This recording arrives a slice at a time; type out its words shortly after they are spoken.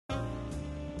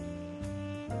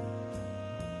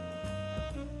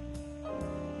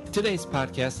Today's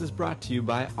podcast is brought to you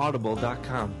by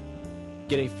Audible.com.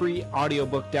 Get a free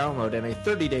audiobook download and a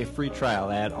 30-day free trial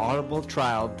at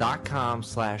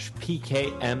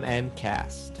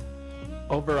audibletrial.com/PKMNcast.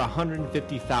 Over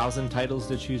 150,000 titles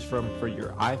to choose from for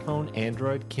your iPhone,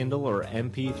 Android, Kindle, or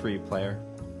MP3 player.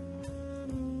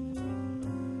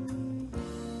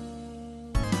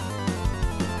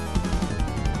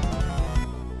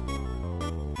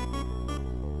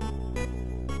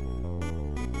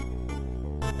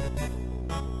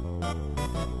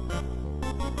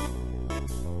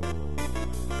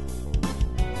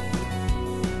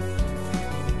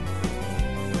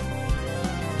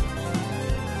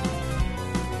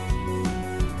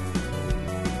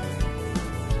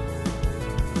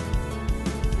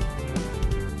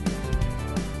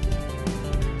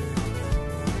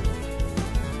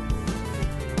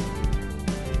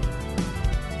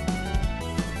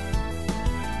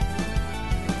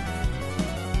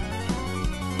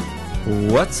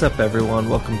 What's up, everyone?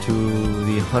 Welcome to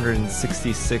the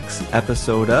 166th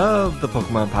episode of the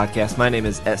Pokemon Podcast. My name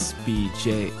is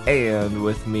SBJ, and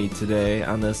with me today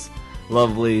on this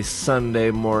lovely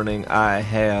Sunday morning, I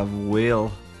have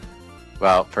Will.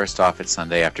 Well, first off, it's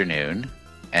Sunday afternoon,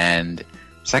 and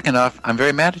second off, I'm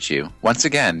very mad at you. Once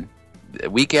again,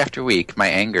 week after week, my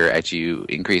anger at you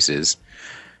increases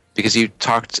because you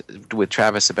talked with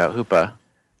Travis about Hoopa,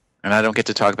 and I don't get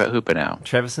to talk about Hoopa now.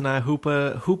 Travis and I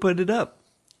Hoopa'd it up.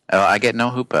 Oh, I get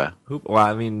no Hoopa. Well,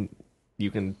 I mean, you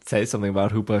can say something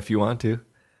about Hoopa if you want to.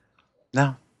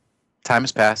 No. Time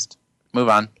has passed. Move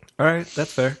on. All right,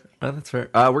 that's fair. That's fair.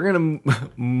 We're going to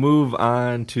move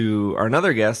on to our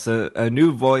another guest, a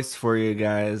new voice for you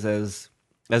guys, as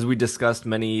we discussed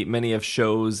many of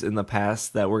shows in the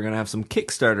past that we're going to have some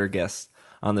Kickstarter guests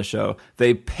on the show.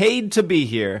 They paid to be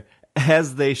here,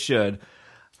 as they should.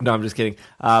 No, I'm just kidding.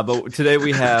 But today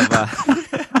we have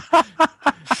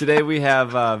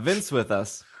Vince with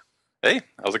us. Hey,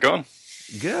 how's it going?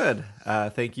 Good.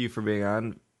 Thank you for being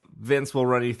on. Vince will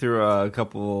run you through a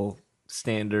couple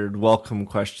standard welcome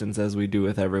questions as we do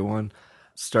with everyone.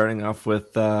 Starting off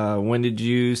with, when did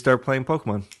you start playing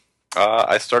Pokemon?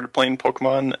 I started playing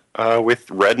Pokemon with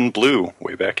Red and Blue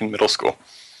way back in middle school.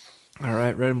 All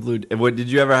right, Red and Blue. Did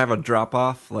you ever have a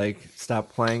drop-off, like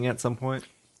stop playing at some point?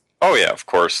 Oh yeah, of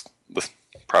course.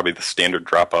 Probably the standard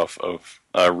drop-off of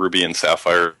Ruby and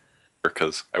Sapphire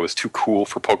because I was too cool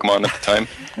for Pokemon at the time.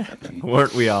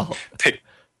 Weren't we all?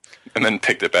 And then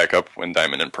picked it back up when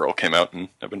Diamond and Pearl came out, and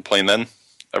I've been playing then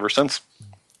ever since.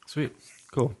 Sweet,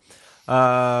 cool.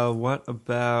 What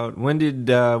about when did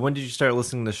you start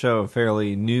listening to the show?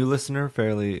 Fairly new listener,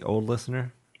 fairly old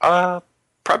listener?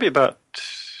 Probably about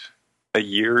a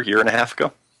year and a half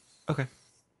ago. Okay.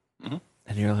 Mm-hmm.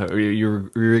 And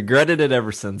you regretted it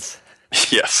ever since.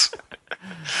 Yes.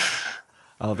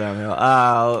 All downhill.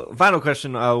 Final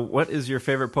question. What is your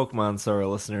favorite Pokemon so our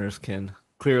listeners can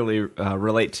clearly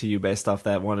relate to you based off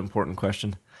that one important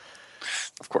question?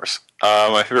 Of course.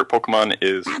 My favorite Pokemon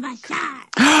is...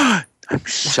 I'm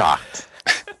shocked.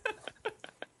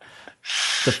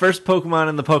 The first Pokemon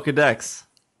in the Pokedex.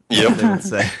 Yep. They would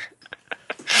say.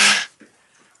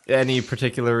 Any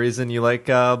particular reason you like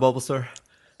Bulbasaur?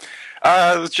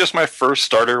 It was just my first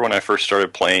starter when I first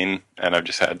started playing, and I've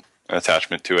just had an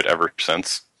attachment to it ever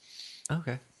since.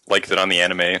 Okay. Liked it on the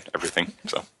anime, everything.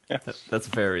 So, yeah. That's a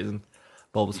fair reason.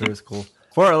 Bulbasaur is cool.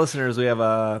 For our listeners, we have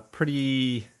a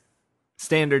pretty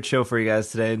standard show for you guys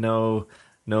today. No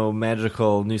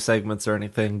magical new segments or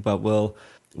anything, but we'll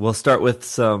start with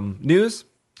some news,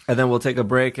 and then we'll take a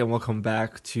break, and we'll come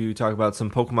back to talk about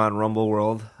some Pokemon Rumble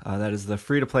World. That is the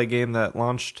free-to-play game that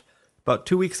launched about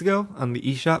 2 weeks ago on the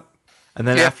eShop. And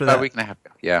then after that, a week and a half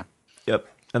ago. Yeah. Yep.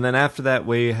 And then after that,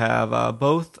 we have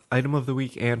both Item of the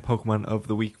Week and Pokemon of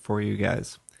the Week for you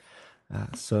guys.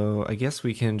 So I guess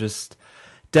we can just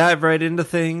dive right into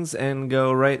things and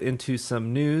go right into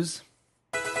some news.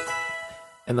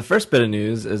 And the first bit of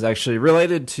news is actually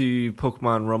related to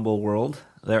Pokemon Rumble World.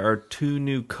 There are 2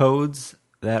 new codes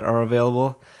that are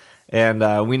available.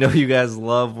 And we know you guys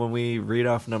love when we read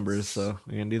off numbers, so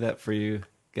we're going to do that for you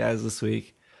guys this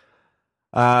week.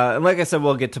 And like I said,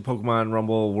 we'll get to Pokemon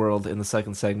Rumble World in the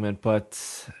second segment,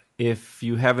 but if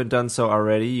you haven't done so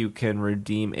already, you can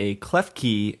redeem a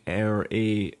Klefki or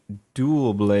a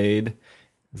Dual Blade.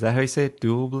 Is that how you say it?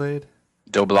 Dual Blade?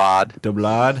 Doblad.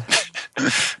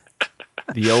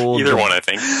 The old... Either one, I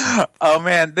think. Oh,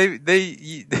 man, they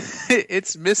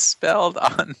it's misspelled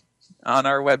on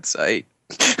our website.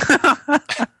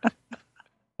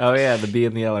 Oh, yeah, the B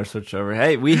and the L are switched over.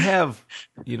 Hey, we have,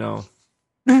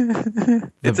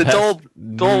 It's a dull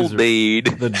blade.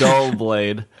 The dull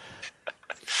blade.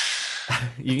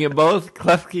 You get both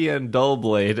Klefki and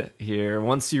Dullblade here.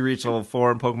 Once you reach level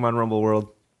 4 in Pokemon Rumble World,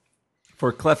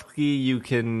 for Klefki, you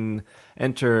can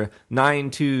enter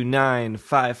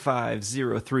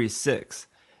 9295536.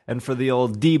 And for the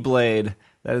old D-Blade,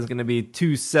 that is going to be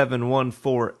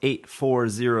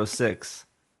 27148406.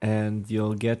 And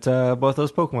you'll get both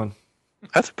those Pokemon.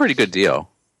 That's a pretty good deal.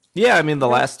 Yeah, I mean, the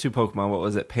last two Pokemon, what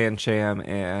was it? Pancham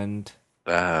and...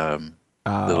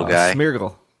 little guy?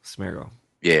 Smeargle.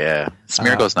 Yeah.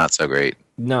 Smeargle's not so great.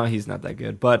 No, he's not that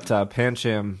good. But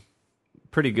Pancham,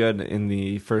 pretty good in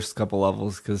the first couple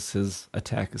levels because his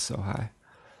attack is so high.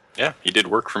 Yeah, he did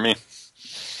work for me.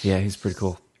 Yeah, he's pretty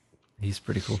cool.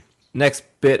 Next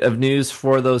bit of news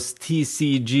for those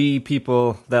TCG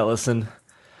people that listen.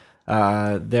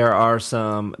 There are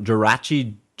some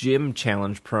Jirachi Gym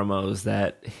Challenge promos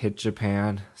that hit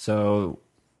Japan. So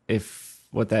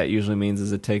what that usually means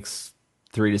is it takes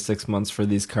 3 to 6 months for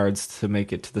these cards to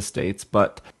make it to the States.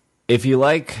 But if you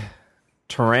like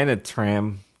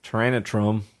Tyrantrum,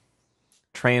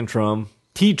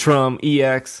 T-Trum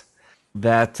EX,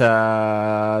 that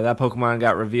Pokemon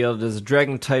got revealed as a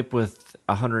Dragon type with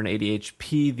 180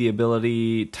 HP. The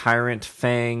ability Tyrant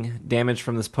Fang. Damage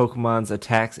from this Pokemon's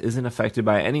attacks isn't affected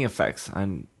by any effects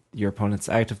on your opponent's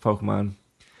active Pokemon.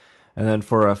 And then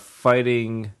for a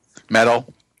fighting...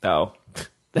 Metal. Oh,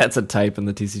 that's a type in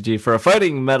the TCG. For a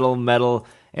fighting metal,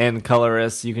 and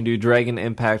colorless, you can do Dragon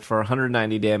Impact for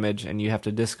 190 damage, and you have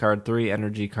to discard 3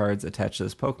 energy cards attached to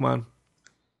this Pokemon.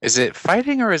 Is it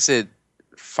fighting or is it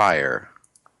fire?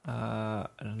 I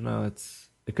don't know.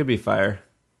 It could be fire.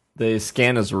 The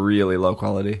scan is really low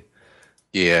quality.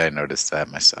 Yeah, I noticed that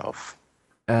myself.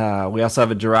 We also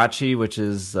have a Jirachi, which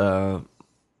is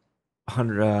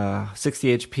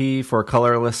 160 HP for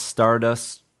colorless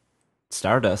Stardust.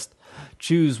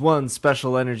 Choose one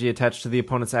special energy attached to the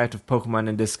opponent's active Pokemon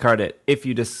and discard it. If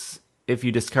you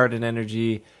discard an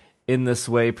energy in this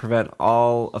way, prevent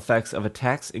all effects of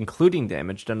attacks, including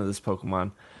damage done to this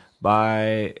Pokemon,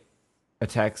 by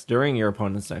attacks during your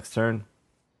opponent's next turn.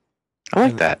 I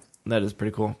like that. That is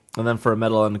pretty cool. And then for a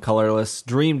metal and colorless,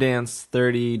 Dream Dance,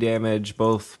 30 damage.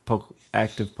 Both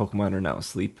active Pokemon are now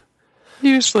asleep.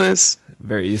 Useless.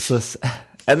 Very useless.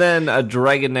 And then a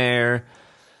Dragonair,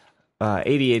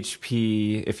 80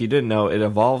 HP. If you didn't know, it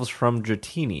evolves from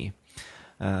Dratini.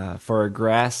 For a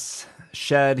Grass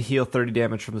Shed, heal 30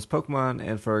 damage from this Pokemon.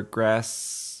 And for a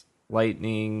Grass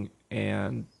Lightning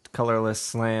and colorless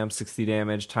Slam, 60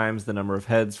 damage times the number of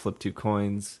heads, flip 2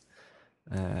 coins,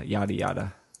 yada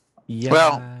yada.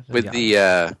 Well, with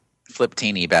the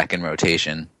Flip-Teeny back in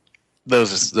rotation,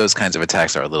 those kinds of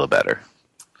attacks are a little better.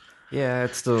 Yeah,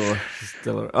 it's still.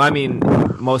 I mean,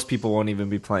 most people won't even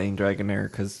be playing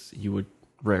Dragonair because you would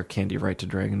rare candy right to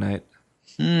Dragonite.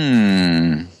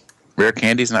 Rare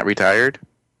Candy's not retired?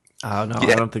 Oh no,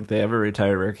 yeah. I don't think they ever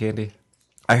retired Rare Candy.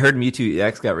 I heard Mewtwo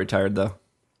EX got retired though.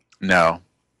 No,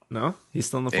 he's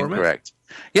still in the format. Incorrect.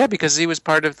 Yeah, because he was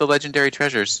part of the Legendary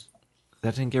Treasures.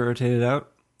 That didn't get rotated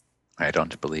out. I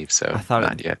don't believe so. I thought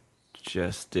not it yet.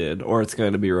 Just did, or it's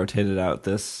going to be rotated out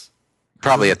this.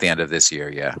 Probably at the end of this year.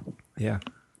 Yeah. Yeah.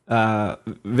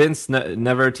 Vince,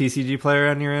 never a TCG player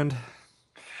on your end?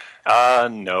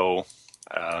 No.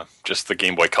 Just the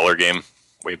Game Boy Color game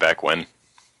way back when.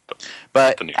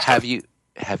 But have you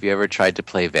ever tried to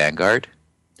play Vanguard?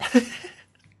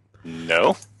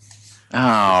 No.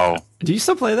 Oh. Do you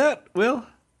still play that, Will?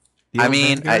 I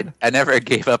mean, I never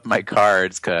gave up my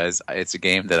cards because it's a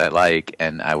game that I like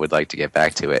and I would like to get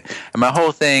back to it. And my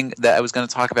whole thing that I was going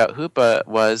to talk about Hoopa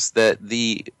was that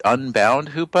the Unbound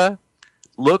Hoopa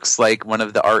looks like one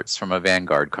of the arts from a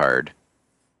Vanguard card.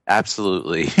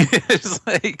 Absolutely. It's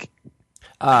like...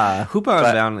 Hoopa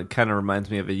Unbound kind of reminds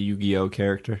me of a Yu-Gi-Oh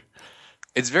character.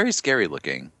 It's very scary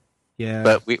looking. Yeah.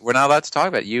 But we're not allowed to talk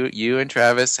about it. You and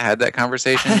Travis had that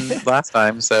conversation last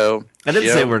time, so... I didn't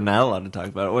say we're not allowed to talk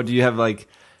about it. What do you have,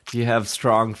 do you have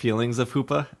strong feelings of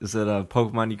Hoopa? Is it a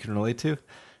Pokemon you can relate to?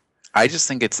 I just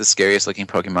think it's the scariest looking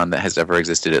Pokemon that has ever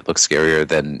existed. It looks scarier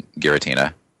than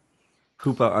Giratina.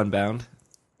 Hoopa Unbound?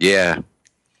 Yeah.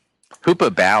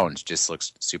 Hoopa Bound just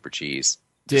looks super cheese.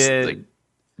 Did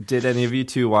any of you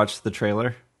two watch the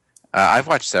trailer? I've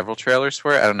watched several trailers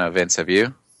for it. I don't know, Vince, have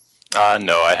you?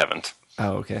 No, I haven't.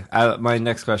 Oh, okay. My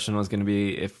next question was going to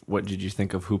be what did you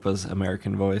think of Hoopa's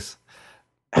American voice?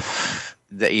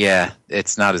 Yeah,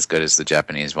 it's not as good as the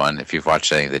Japanese one, if you've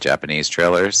watched any of the Japanese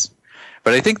trailers.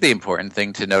 But I think the important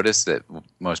thing to notice that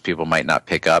most people might not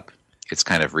pick up, it's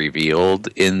kind of revealed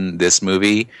in this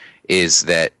movie, is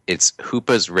that it's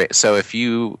Hoopa's... So if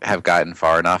you have gotten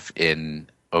far enough in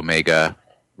Omega,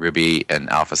 Ruby, and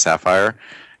Alpha Sapphire,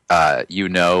 you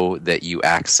know that you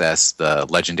access the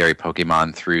legendary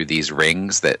Pokemon through these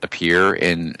rings that appear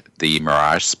in the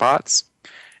Mirage spots,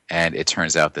 and it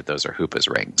turns out that those are Hoopa's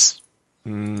rings.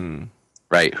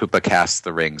 Right? Hoopa casts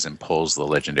the rings and pulls the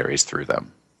legendaries through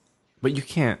them. But you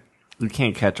can't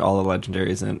catch all the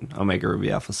legendaries in Omega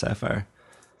Ruby Alpha Sapphire.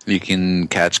 You can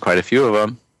catch quite a few of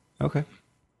them. Okay.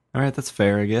 All right, that's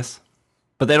fair, I guess.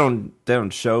 But they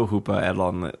don't show Hoopa at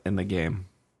all in the game.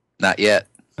 Not yet.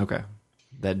 Okay.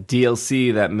 That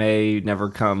DLC that may never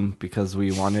come because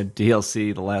we wanted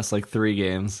DLC the last 3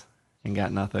 games and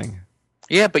got nothing.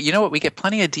 Yeah, but you know what? We get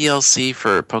plenty of DLC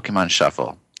for Pokemon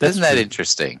Shuffle. Isn't that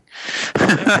interesting?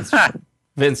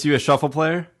 Vince, you a Shuffle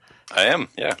player? I am.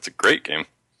 Yeah, it's a great game.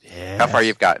 Yeah. How far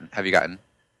have you gotten?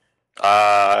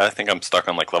 I think I'm stuck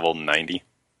on level 90.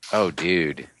 Oh,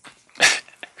 dude.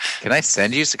 Can I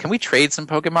send you? Can we trade some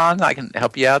Pokemon? I can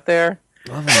help you out there.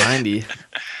 Level 90.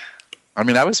 I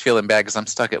mean, I was feeling bad because I'm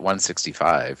stuck at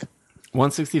 165.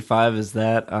 165, is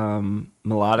that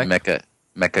melodic? Mecha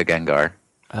Gengar.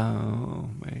 Oh,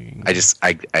 man.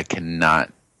 I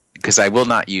cannot, because I will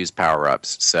not use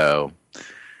power-ups, so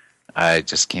I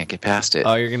just can't get past it.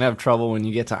 Oh, you're going to have trouble when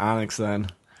you get to Onyx then.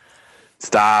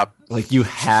 Stop. You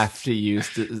have to use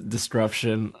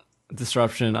disruption,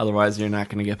 otherwise you're not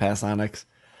going to get past Onyx.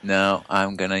 No,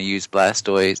 I'm going to use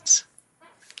Blastoise.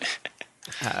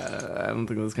 I don't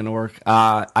think that's going to work.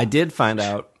 I did find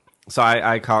out, so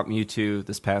I caught Mewtwo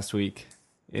this past week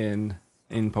in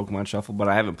Pokemon Shuffle, but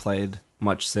I haven't played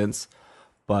much since.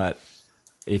 But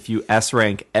if you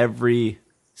S-rank every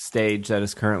stage that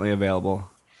is currently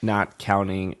available, not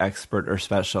counting Expert or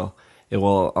Special, it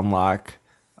will unlock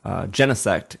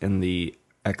Genesect in the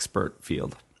Expert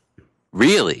field.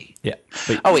 Really? Yeah.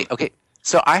 Oh, wait, okay.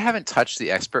 So I haven't touched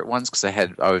the Expert ones because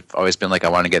I've always been I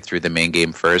want to get through the main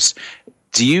game first.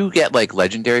 Do you get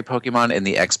legendary Pokemon in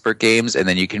the Expert games and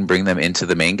then you can bring them into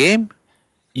the main game?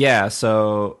 Yeah,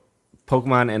 so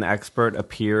Pokemon in Expert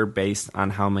appear based on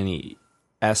how many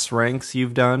S ranks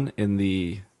you've done in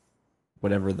the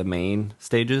main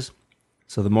stages.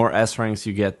 So the more S ranks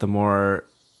you get, the more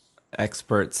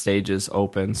Expert stages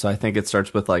open. So I think it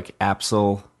starts with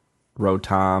Absol,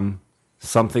 Rotom,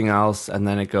 something else, and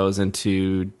then it goes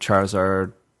into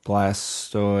Charizard,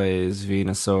 Blastoise,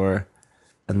 Venusaur,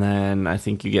 and then I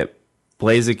think you get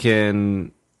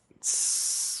Blaziken,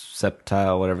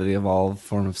 Sceptile, whatever the evolved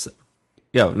form of...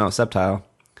 Sceptile.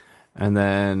 And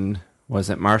then, was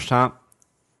it Marshtomp?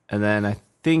 And then I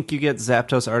think you get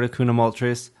Zapdos, Articuno,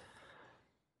 Moltres.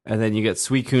 And then you get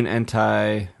Suicune,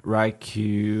 Entei,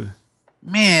 Raikou...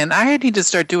 Man, I need to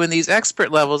start doing these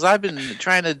Expert levels. I've been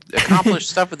trying to accomplish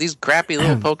stuff with these crappy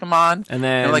little Pokemon. And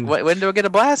then... when do I get a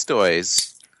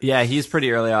Blastoise? Yeah, he's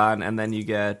pretty early on. And then you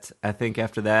get, I think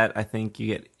after that, you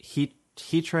get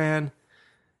Heatran,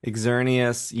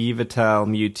 Xerneas, Yveltal,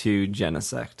 Mewtwo,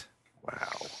 Genesect.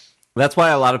 Wow. That's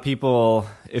why a lot of people,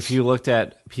 if you looked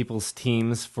at people's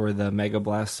teams for the Mega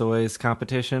Blastoise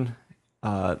competition,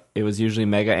 it was usually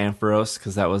Mega Ampharos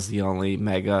because that was the only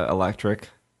Mega Electric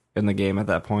in the game at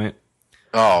that point.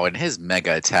 Oh, and his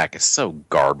Mega attack is so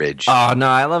garbage. Oh, no,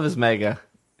 I love his Mega.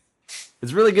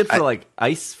 It's really good for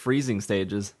ice freezing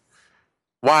stages.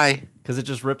 Why? Because it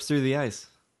just rips through the ice.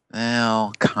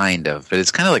 Well, kind of. But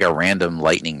it's kind of like a random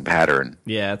lightning pattern.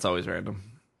 Yeah, it's always random.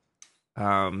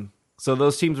 So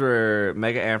those teams were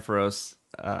Mega Ampharos,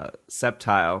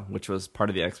 Sceptile, which was part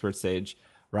of the Expert stage,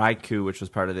 Raikou, which was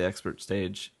part of the Expert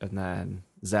stage, and then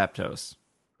Zapdos.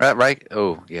 Right?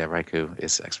 Oh, yeah, Raikou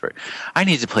is Expert. I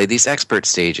need to play these Expert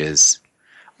stages.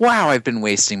 Wow, I've been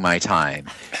wasting my time.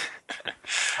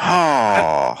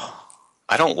 Oh.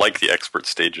 I don't like the Expert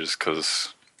stages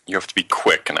because you have to be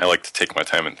quick, and I like to take my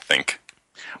time and think.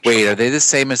 Wait, are they the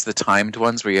same as the timed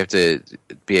ones where you have to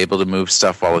be able to move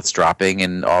stuff while it's dropping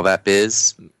and all that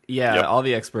biz? Yeah, Yep. All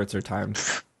the Experts are timed.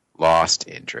 Lost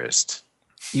interest.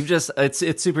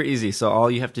 It's super easy. So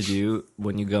all you have to do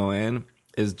when you go in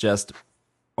is just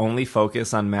only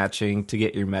focus on matching to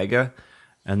get your Mega,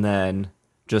 and then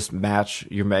just match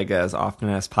your Mega as often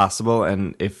as possible.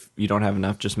 And if you don't have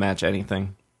enough, just match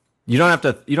anything. You don't have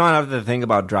to think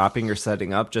about dropping or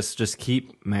setting up. Just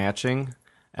keep matching,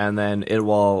 and then it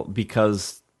will,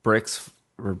 because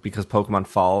Pokemon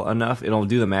fall enough, it'll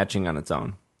do the matching on its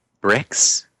own.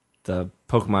 Bricks? The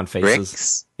Pokemon faces.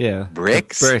 Bricks? Yeah.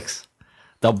 Bricks? Bricks.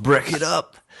 They'll brick it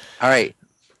up. All right.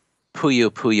 Puyo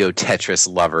Puyo Tetris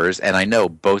lovers, and I know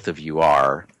both of you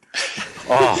are.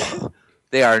 Oh,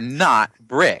 they are not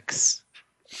bricks.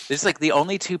 There's the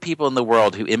only two people in the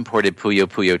world who imported Puyo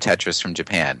Puyo Tetris from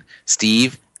Japan.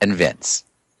 Steve and Vince.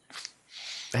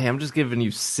 Hey, I'm just giving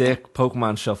you sick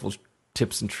Pokemon Shuffle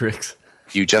tips and tricks.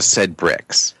 You just said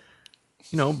bricks.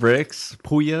 bricks,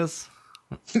 puyas,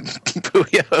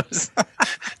 Puyos.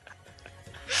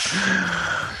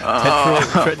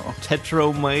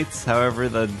 tetromites, however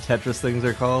the Tetris things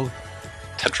are called.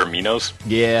 Tetraminos.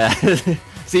 Yeah.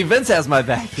 See, Vince has my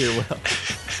back here, Will.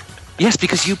 Yes,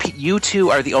 because you two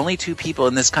are the only two people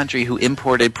in this country who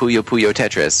imported Puyo Puyo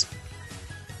Tetris.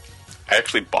 I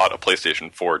actually bought a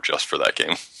PlayStation 4 just for that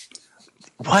game.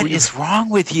 What is wrong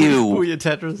with you? Puyo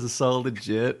Tetris is so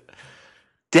legit.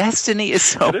 Destiny is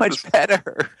so much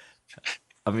better.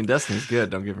 I mean, Destiny's good,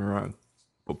 don't get me wrong.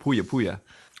 But Puya Puya.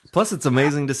 Plus, it's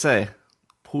amazing to say.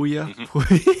 Puya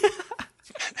Puya.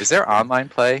 Is there online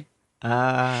play?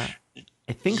 I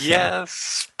think so.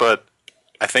 Yes, but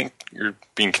I think you're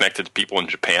being connected to people in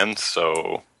Japan,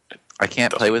 so I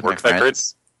can't play with my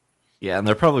friends. Yeah, and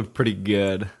they're probably pretty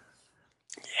good.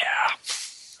 Yeah.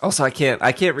 Also, I can't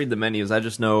read the menus. I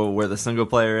just know where the single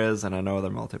player is, and I know where the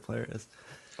multiplayer is.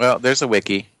 Well, there's a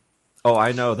wiki. Oh,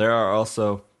 I know. There are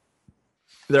also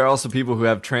people who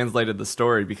have translated the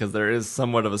story because there is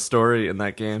somewhat of a story in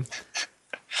that game.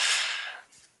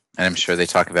 And I'm sure they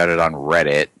talk about it on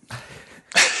Reddit.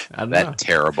 I don't that know.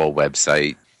 Terrible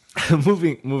website.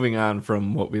 Moving on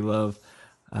from what we love,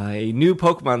 a new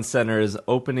Pokemon Center is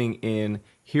opening in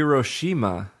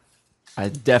Hiroshima. I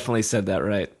definitely said that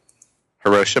right.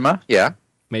 Hiroshima? Yeah.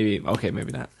 Maybe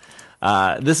not.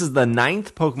 This is the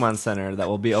 9th Pokemon Center that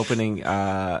will be opening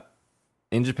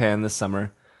in Japan this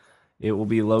summer. It will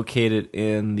be located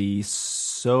in the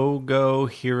Sogo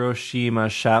Hiroshima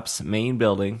shop's main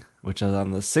building, which is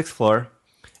on the 6th floor.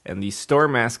 And the store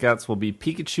mascots will be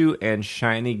Pikachu and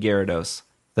Shiny Gyarados.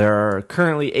 There are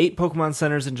currently 8 Pokemon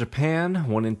Centers in Japan,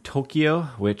 one in Tokyo,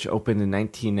 which opened in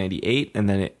 1998, and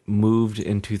then it moved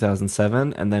in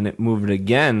 2007, and then it moved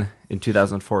again in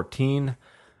 2014,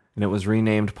 and it was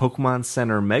renamed Pokemon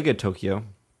Center Mega Tokyo.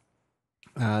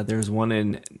 There's one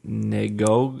in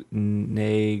Nagoya,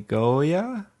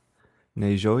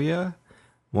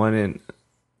 one in...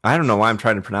 I don't know why I'm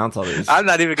trying to pronounce all these. I'm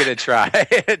not even going to try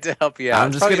to help you out.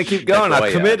 I'm just going to keep going.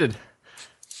 I've committed.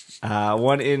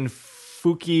 One in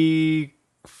Fukuoka.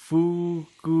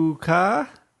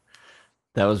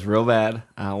 That was real bad.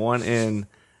 One in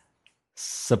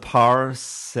Sapporo.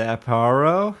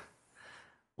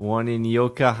 One in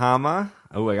Yokohama.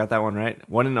 Oh, I got that one right.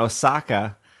 One in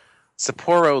Osaka.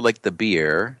 Sapporo, like the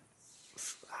beer.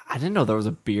 I didn't know there was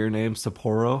a beer named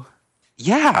Sapporo.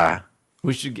 Yeah.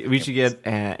 We should get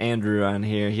Andrew on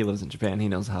here. He lives in Japan. He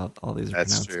knows how all these are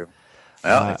That's pronounced. true.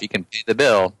 Well, if you can pay the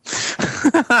bill.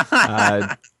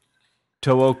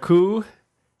 Tohoku,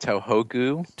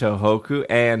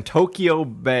 and Tokyo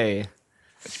Bay.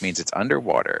 Which means it's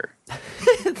underwater.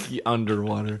 The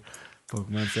underwater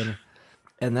Pokemon Center.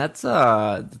 And that's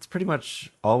pretty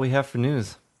much all we have for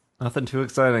news. Nothing too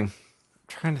exciting. I'm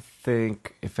trying to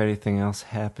think if anything else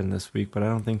happened this week, but I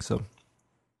don't think so.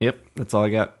 Yep, that's all I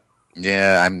got.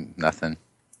 Yeah, I'm nothing.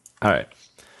 All right.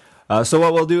 So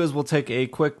what we'll do is we'll take a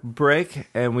quick break,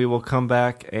 and we will come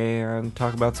back and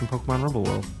talk about some Pokemon Rumble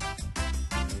World.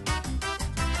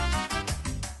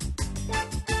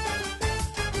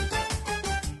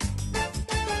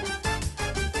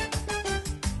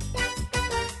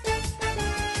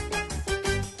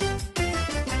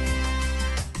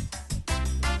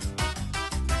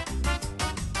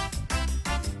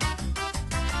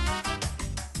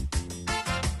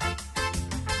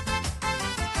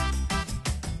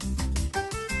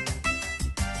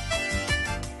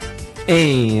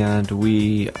 And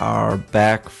we are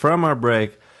back from our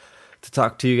break to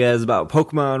talk to you guys about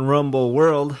Pokemon Rumble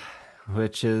World,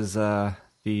 which is the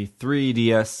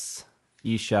 3DS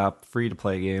eShop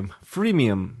free-to-play game,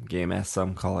 freemium game, as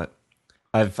some call it.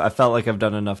 I felt like I've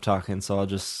done enough talking, so I'll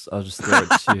just throw it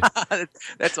to you.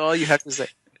 That's all you have to say.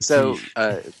 So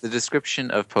the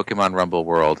description of Pokemon Rumble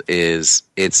World is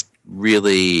it's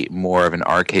really more of an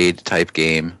arcade type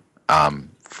game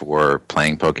for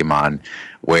playing Pokemon,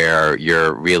 where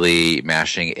you're really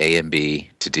mashing A and B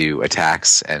to do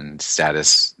attacks and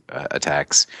status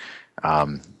attacks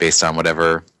based on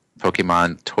whatever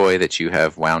Pokemon toy that you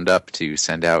have wound up to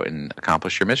send out and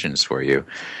accomplish your missions for you.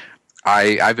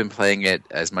 I've been playing it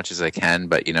as much as I can,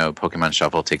 but Pokemon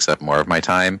Shuffle takes up more of my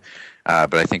time.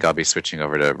 But I think I'll be switching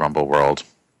over to Rumble World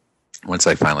once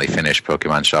I finally finish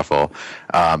Pokemon Shuffle.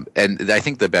 And I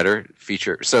think the better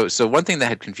feature... So one thing that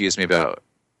had confused me about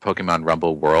Pokemon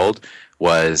Rumble World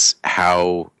was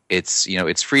how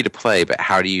it's free to play, but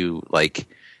how do you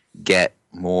get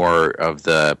more of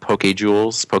the Poke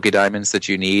Jewels, Poke Diamonds that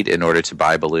you need in order to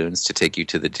buy balloons to take you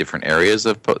to the different areas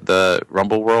of the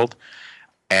Rumble World?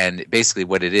 And basically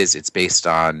what it is, it's based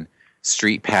on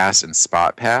Street Pass and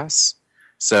Spot Pass.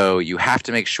 So you have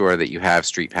to make sure that you have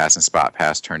Street Pass and Spot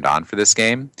Pass turned on for this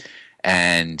game.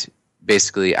 And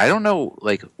basically, I don't know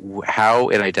like how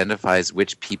it identifies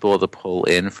which people to pull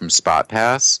in from Spot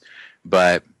Pass,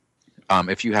 but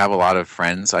if you have a lot of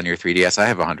friends on your 3DS, I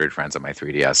have 100 friends on my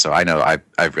 3DS, so I know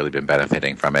I've really been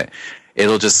benefiting from it.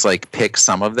 It'll just like pick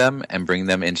some of them and bring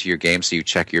them into your game, so you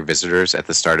check your visitors at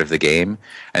the start of the game,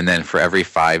 and then for every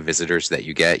 5 visitors that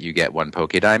you get 1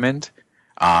 Poké Diamond,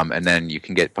 and then you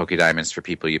can get Poké Diamonds for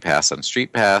people you pass on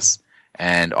Street Pass,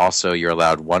 and also you're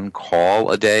allowed 1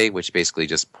 call a day, which basically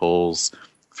just pulls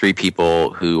 3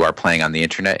 people who are playing on the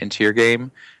internet into your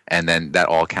game, and then that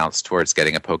all counts towards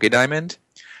getting a Poké Diamond.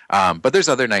 But there's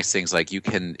other nice things, like you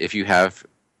can, if you have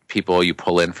people you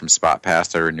pull in from Spot Pass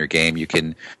that are in your game, you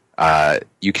can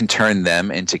turn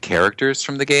them into characters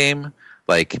from the game,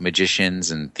 like magicians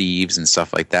and thieves and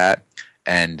stuff like that,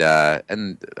 and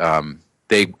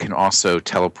they can also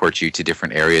teleport you to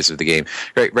different areas of the game,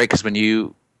 right? Because when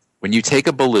you take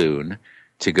a balloon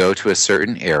to go to a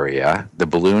certain area, the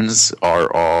balloons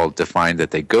are all defined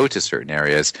that they go to certain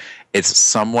areas. It's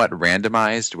somewhat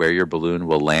randomized where your balloon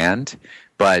will land.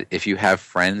 But if you have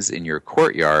friends in your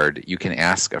courtyard, you can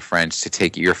ask a friend to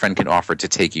take you. Your friend can offer to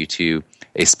take you to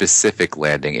a specific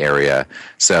landing area,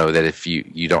 so that if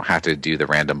you don't have to do the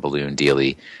random balloon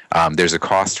dealy. There's a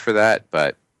cost for that,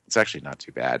 but it's actually not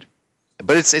too bad.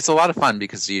 But it's a lot of fun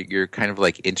because you're kind of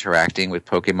like interacting with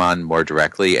Pokemon more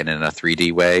directly and in a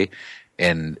 3D way,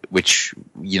 in which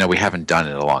we haven't done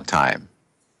in a long time.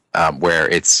 Where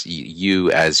it's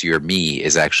you as your me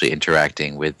is actually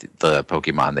interacting with the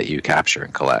Pokemon that you capture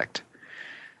and collect.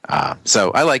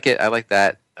 So I like it. I like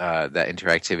that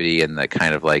interactivity and the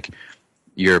kind of like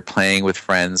you're playing with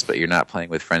friends, but you're not playing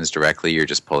with friends directly. You're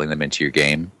just pulling them into your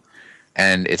game.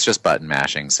 And it's just button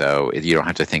mashing, so you don't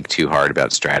have to think too hard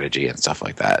about strategy and stuff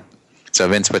like that. So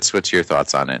Vince, what's your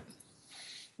thoughts on it?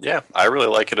 Yeah, I really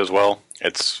like it as well.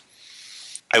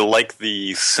 I like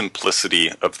the simplicity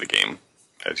of the game.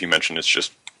 As you mentioned, it's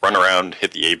just run around,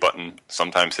 hit the A button,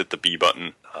 sometimes hit the B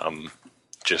button.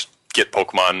 Just get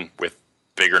Pokemon with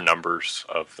bigger numbers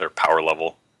of their power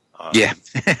level. Yeah.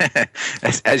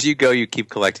 as you go, you keep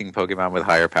collecting Pokemon with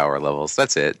higher power levels.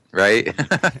 That's it, right?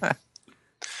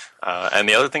 And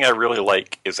the other thing I really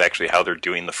like is actually how they're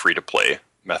doing the free-to-play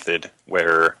method,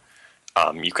 where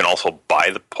you can also buy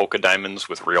the Poké Diamonds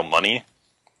with real money.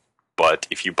 But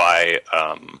if you buy,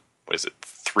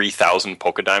 3,000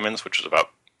 Poké Diamonds, which is about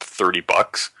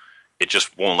 $30, it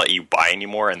just won't let you buy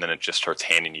anymore, and then it just starts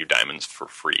handing you diamonds for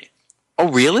free. Oh,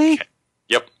 really?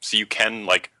 Yep. So you can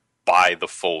buy the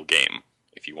full game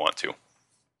if you want to.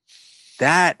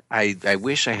 That I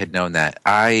wish I had known that.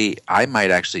 I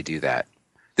might actually do that.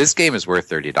 This game is worth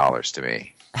 $30 to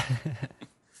me.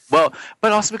 Well,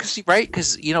 but also because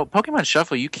Pokemon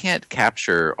Shuffle, you can't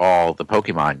capture all the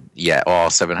Pokemon yet, all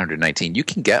 719. You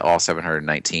can get all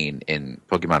 719 in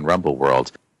Pokemon Rumble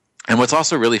World. And what's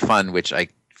also really fun, which I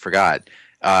forgot,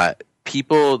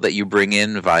 people that you bring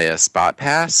in via Spot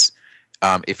Pass,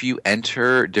 if you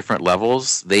enter different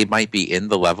levels, they might be in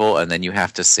the level, and then you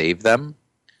have to save them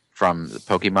from the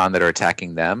Pokemon that are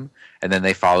attacking them, and then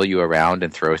they follow you around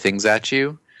and throw things at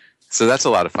you. So that's a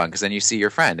lot of fun, because then you see your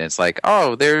friend, and it's like,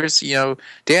 oh, there's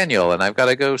Daniel, and I've got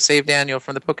to go save Daniel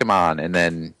from the Pokemon, and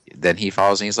then he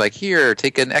follows, and he's like, here,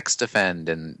 take an X defend,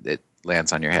 and it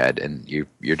lands on your head, and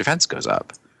your defense goes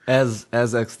up. As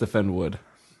X defend would.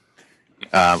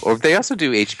 Or they also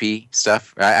do HP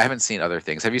stuff. I haven't seen other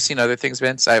things. Have you seen other things,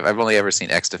 Vince? I've only ever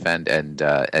seen X defend and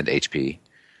HP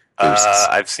boosts.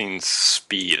 I've seen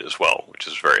speed as well, which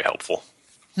is very helpful.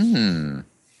 I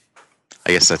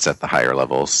guess that's at the higher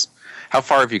levels. How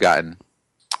far have you gotten?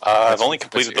 I've only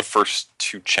completed the first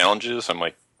 2 challenges. I'm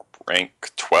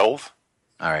rank 12.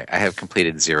 All right, I have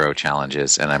completed 0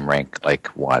 challenges, and I'm rank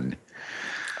 1.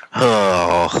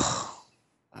 Oh,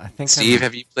 I think Steve,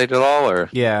 have you played it all? Or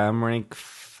yeah, I'm rank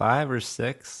 5 or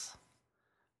 6.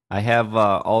 I have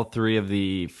all 3 of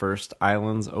the first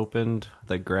islands opened: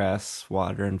 the grass,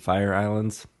 water, and fire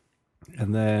islands.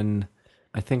 And then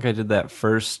I think I did that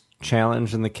first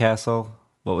challenge in the castle.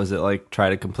 What was it try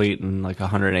to complete in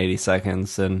 180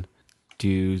 seconds and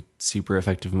do super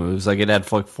effective moves. It had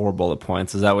 4 bullet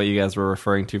points. Is that what you guys were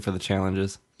referring to for the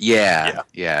challenges? Yeah.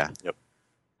 Yep.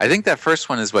 I think that first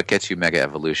one is what gets you Mega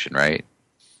Evolution, right?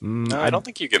 No, I don't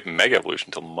think you get Mega Evolution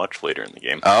until much later in the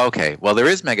game. Oh, okay. Well, there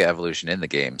is Mega Evolution in the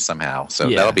game somehow, so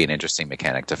that'll be an interesting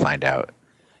mechanic to find out.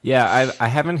 Yeah, I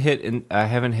haven't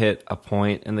hit a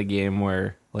point in the game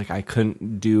where I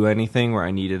couldn't do anything, where I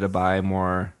needed to buy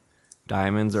more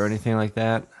diamonds or anything like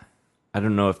that. I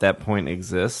don't know if that point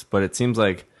exists, but it seems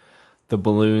like the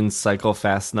balloons cycle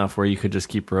fast enough where you could just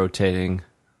keep rotating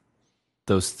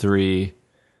those 3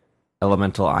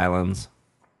 elemental islands.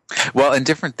 Well, and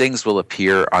different things will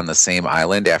appear on the same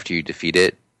island after you defeat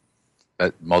it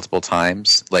multiple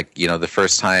times. Like, the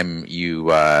first time you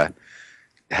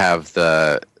have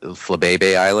the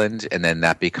Flabebe Island, and then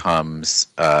that becomes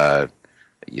a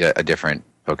different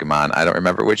Pokemon. I don't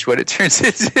remember which one it turns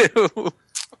into.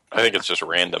 I think it's just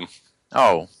random.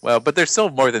 Oh, well, but there's still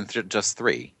more than just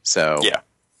 3. So, yeah.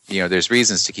 There's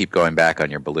reasons to keep going back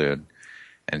on your balloon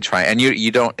and try. And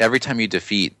you don't, every time you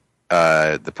defeat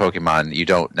the Pokemon, you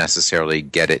don't necessarily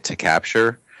get it to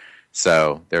capture.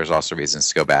 So there's also reasons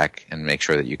to go back and make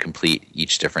sure that you complete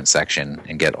each different section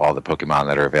and get all the Pokemon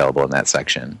that are available in that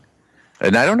section.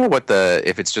 And I don't know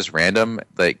if it's just random,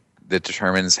 like that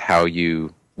determines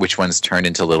which ones turn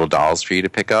into little dolls for you to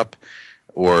pick up,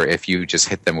 or if you just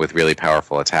hit them with really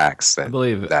powerful attacks. I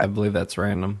believe that's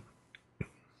random.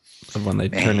 When they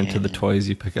turn into the toys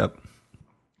you pick up.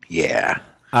 Yeah.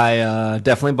 I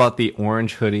definitely bought the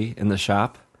orange hoodie in the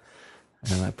shop,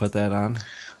 and I put that on.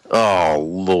 Oh,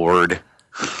 Lord.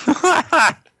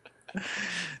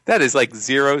 That is like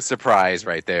zero surprise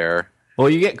right there. Well,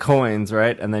 you get coins,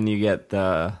 right? And then you get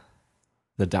the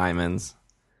diamonds.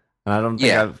 And I don't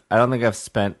think I've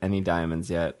spent any diamonds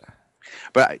yet.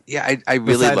 But yeah, I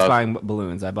really Besides love buying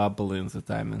balloons. I bought balloons with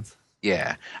diamonds.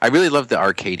 Yeah, I really love the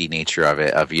arcadey nature of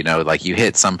it. Like you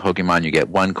hit some Pokemon, you get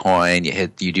 1 coin.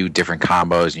 You do different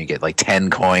combos, and you get like 10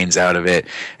 coins out of it.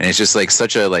 And it's just like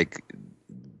such a like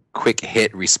quick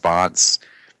hit response,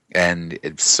 and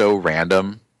it's so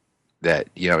random that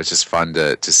it's just fun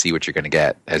to see what you're going to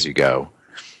get as you go.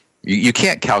 You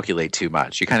can't calculate too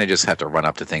much. You kind of just have to run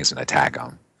up to things and attack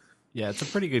them. Yeah, it's a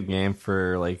pretty good game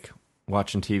for like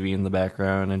watching TV in the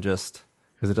background and just.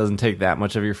 Because it doesn't take that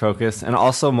much of your focus. And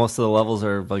also, most of the levels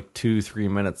are like 2-3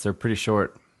 minutes. They're pretty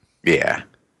short. Yeah.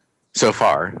 So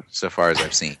far as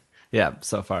I've seen. Yeah,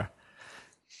 so far.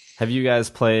 Have you guys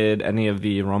played any of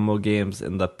the Rumble games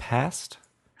in the past?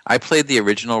 I played the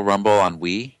original Rumble on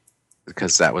Wii,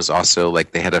 because that was also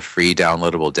like they had a free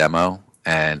downloadable demo.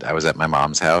 And I was at my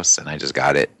mom's house, and I just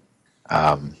got it.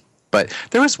 But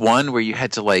there was one where you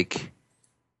had to like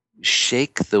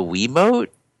shake the Wiimote,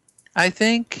 I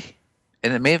think.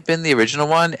 And it may have been the original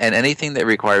one, and anything that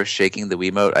requires shaking the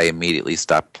Wiimote, I immediately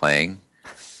stopped playing.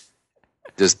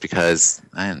 Just because,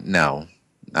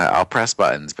 I'll press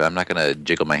buttons, but I'm not going to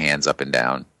jiggle my hands up and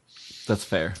down. That's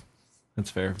fair.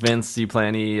 Vince, do you play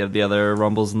any of the other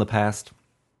Rumbles in the past?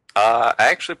 I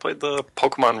actually played the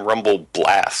Pokemon Rumble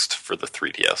Blast for the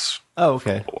 3DS. Oh,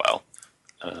 okay. For a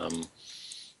while.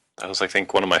 That was, I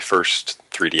think, one of my first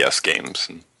 3DS games,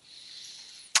 and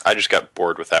I just got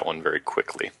bored with that one very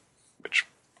quickly. Which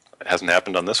hasn't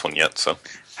happened on this one yet. So,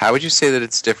 how would you say that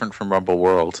it's different from Rumble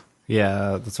World?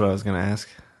 Yeah, that's what I was going to ask.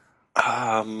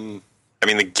 I mean,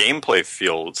 the gameplay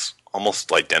feels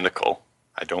almost identical.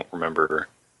 I don't remember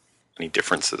any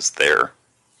differences there.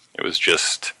 It was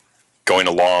just going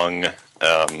along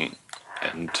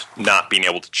and not being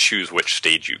able to choose which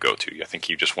stage you go to. I think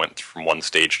you just went from one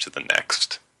stage to the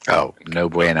next. Oh, no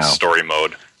bueno. Story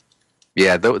mode.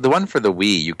 Yeah, the one for the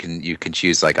Wii, you can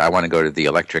choose, like, I want to go to the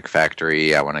electric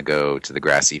factory, I want to go to the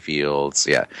grassy fields.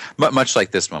 Yeah, much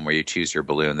like this one where you choose your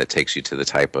balloon that takes you to the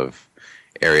type of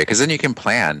area. Because then you can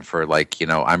plan for, like,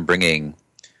 I'm bringing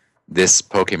this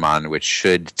Pokemon, which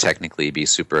should technically be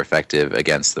super effective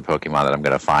against the Pokemon that I'm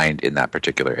going to find in that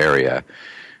particular area.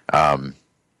 And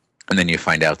then you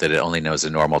find out that it only knows a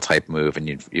normal type move, and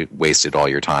you wasted all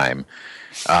your time.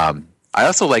 I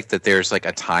also like that there's like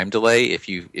a time delay if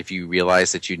you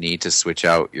realize that you need to switch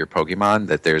out your Pokemon,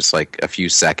 that there's like a few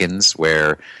seconds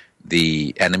where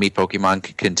the enemy Pokemon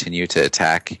can continue to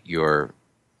attack your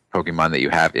Pokemon that you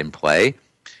have in play.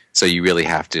 So you really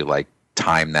have to like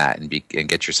time that and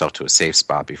get yourself to a safe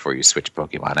spot before you switch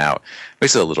Pokemon out.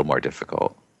 Makes it a little more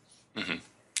difficult. Mm-hmm.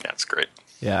 Yeah, it's great.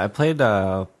 Yeah, I played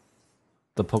the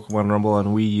Pokemon Rumble on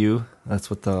Wii U. That's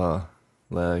what the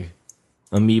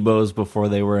Amiibos before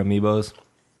they were Amiibos.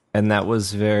 And that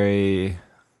was there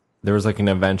was like an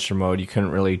adventure mode. You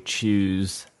couldn't really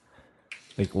choose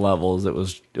like levels. It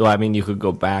was, you could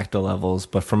go back to levels,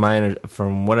 but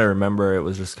from what I remember, it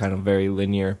was just kind of very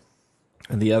linear.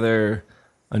 And the other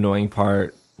annoying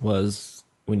part was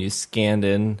when you scanned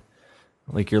in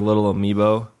like your little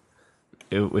Amiibo,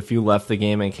 if you left the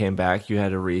game and came back, you had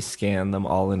to rescan them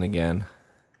all in again.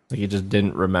 Like you just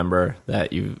didn't remember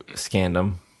that you scanned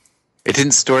them. It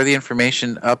didn't store the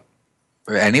information up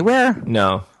anywhere?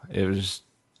 No, it was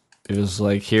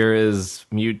like, here is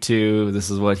Mewtwo, this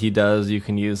is what he does, you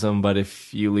can use him, but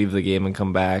if you leave the game and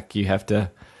come back, you have to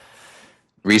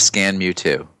rescan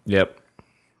Mewtwo. Yep.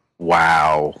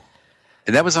 Wow.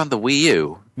 And that was on the Wii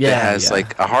U. Yeah, it has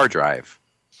like a hard drive.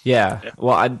 Yeah. Yeah.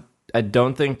 Well, I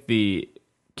don't think the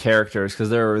characters, because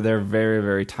they're very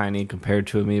very tiny compared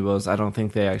to amiibos. I don't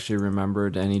think they actually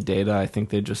remembered any data. I think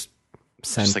they just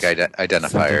Just sent like sent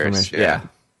identifiers. information. Yeah.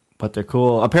 But they're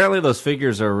cool. Apparently, those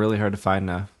figures are really hard to find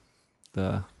now.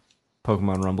 The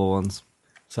Pokemon Rumble ones.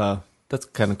 So that's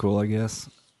kind of cool, I guess,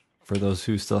 for those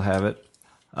who still have it.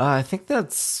 I think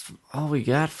that's all we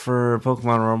got for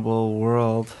Pokemon Rumble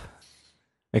World.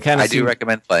 It kind I of do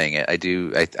recommend playing it.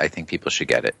 I think people should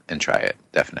get it and try it,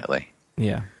 definitely.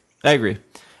 Yeah, I agree.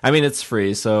 I mean, it's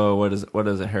free, so what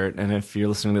does it hurt? And if you're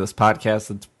listening to this podcast,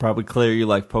 it's probably clear you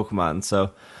like Pokemon.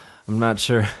 So I'm not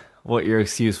sure what your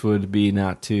excuse would be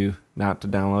not to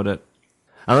download it,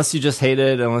 unless you just hate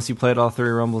it. Unless you played all 3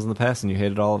 Rumbles in the past and you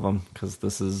hated all of them, because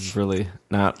this is really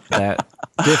not that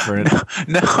different.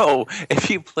 No,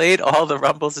 if you played all the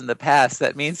Rumbles in the past,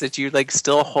 that means that you like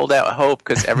still hold out hope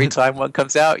because every time one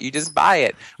comes out, you just buy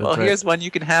it. Well, right. here's one you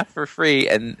can have for free,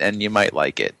 and you might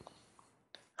like it.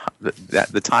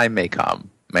 The time may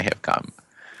have come.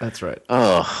 That's right.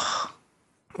 Oh,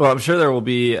 Well, I'm sure there will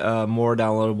be more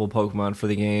downloadable Pokemon for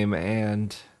the game,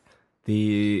 and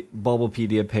the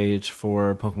Bulbapedia page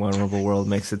for Pokemon Rumble World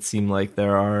makes it seem like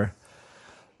there are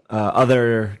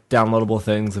other downloadable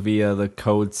things via the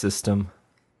code system.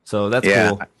 So that's yeah.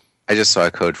 cool. I just saw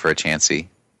a code for a Chansey.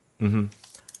 I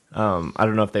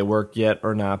don't know if they work yet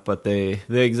or not, but they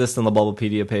exist on the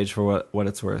Bulbapedia page for what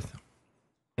it's worth.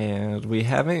 And we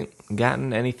haven't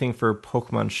gotten anything for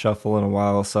Pokemon Shuffle in a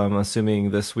while, so I'm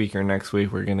assuming this week or next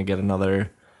week we're going to get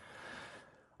another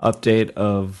update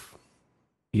of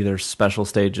either special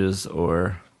stages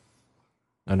or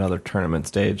another tournament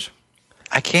stage.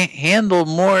 I can't handle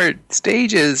more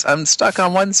stages. I'm stuck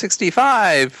on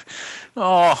 165.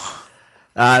 Oh,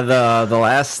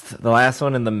 The last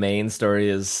one in the main story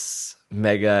is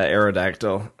Mega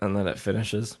Aerodactyl, and then it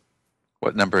finishes.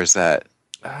 what number is that?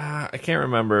 I can't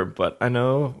remember, but I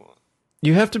know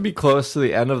you have to be close to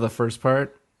the end of the first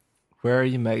part. Where are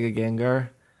you, Mega Gengar?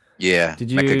 Yeah,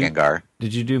 Did you- Mecha Gengar.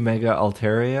 Did you do Mega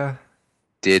Altaria?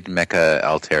 Did Mecha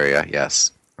Altaria,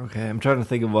 yes. Okay, I'm trying to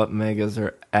think of what Megas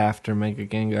are after Mega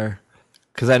Gengar.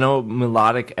 Because I know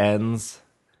Melodic ends,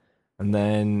 and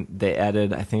then they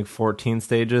added, I think, 14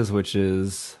 stages, which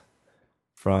is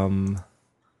from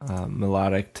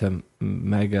Melodic to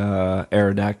Mega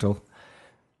Aerodactyl.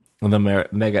 And then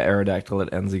Mega Aerodactyl,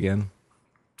 it ends again.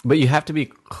 But you have to be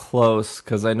close,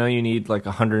 because I know you need like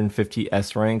 150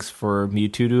 S ranks for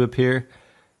Mewtwo to appear.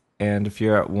 And if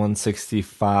you're at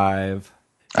 165...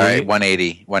 All right,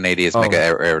 180. 180 is Mega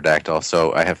Aerodactyl,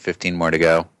 so I have 15 more to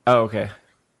go. Oh, okay.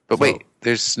 But wait,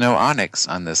 there's no Onyx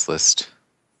on this list.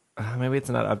 Maybe it's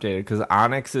not updated, because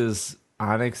Onyx is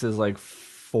like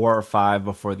 4 or 5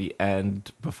 before the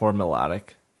end, before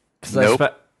Melodic. Nope.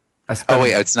 I spent Oh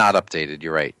wait, it's not updated.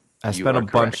 You're right. I You spent are a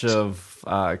bunch correct.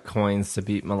 of coins to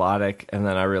beat Melodic, and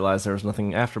then I realized there was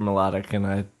nothing after Melodic, and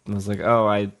I was like, oh,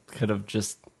 I could have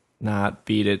just not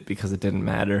beat it because it didn't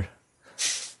matter.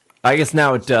 I guess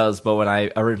now it does, but when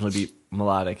I originally beat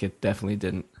Melodic, it definitely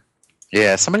didn't.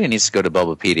 Yeah, somebody needs to go to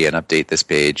Bulbapedia and update this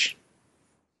page.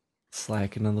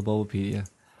 Slacking on the Bulbapedia.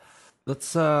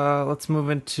 Let's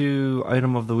move into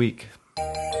item of the week.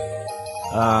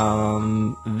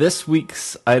 This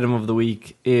week's item of the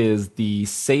week is the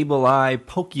Sableye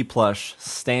Pokeplush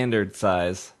standard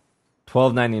size,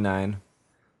 $12.99,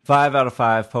 5 out of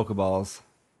 5 Pokeballs.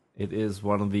 It is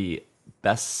one of the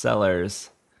best sellers,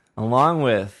 along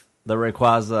with the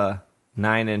Rayquaza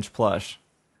 9-inch plush,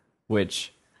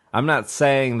 which I'm not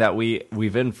saying that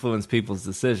we've influenced people's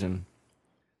decision,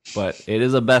 but it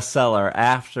is a bestseller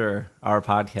after our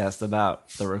podcast about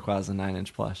the Rayquaza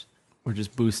 9-inch plush. We're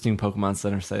just boosting Pokemon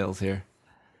Center sales here.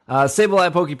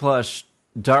 Sableye Pokeplush,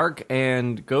 dark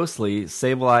and ghostly.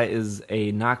 Sableye is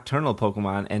a nocturnal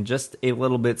Pokemon and just a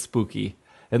little bit spooky.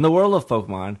 In the world of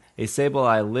Pokemon, a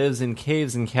Sableye lives in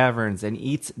caves and caverns and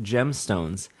eats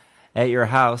gemstones. At your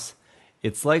house,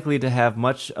 it's likely to have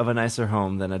much of a nicer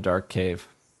home than a dark cave.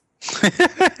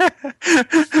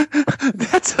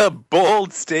 That's a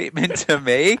bold statement to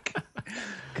make.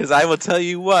 Because I will tell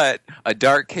you what, a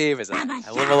dark cave is a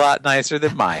hell of a lot nicer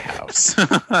than my house.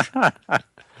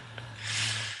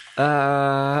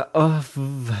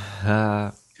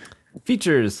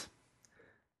 Features.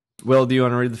 Will, do you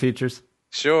want to read the features?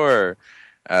 Sure.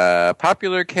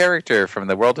 Popular character from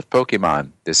the world of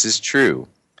Pokemon. This is true.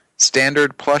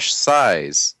 Standard plush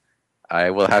size. I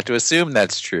will have to assume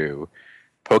that's true.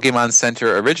 Pokemon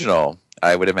Center original.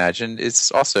 I would imagine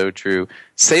is also true.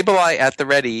 Sableye at the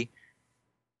ready.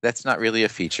 That's not really a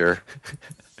feature.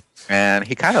 And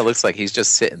he kind of looks like he's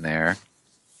just sitting there.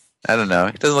 I don't know.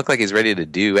 He doesn't look like he's ready to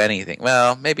do anything.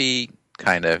 Well, maybe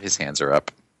kind of. His hands are up.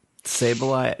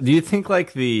 Sableye. Do you think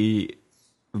like the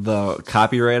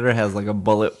copywriter has like a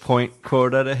bullet point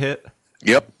quota to hit?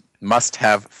 Yep. Must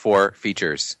have 4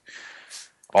 features.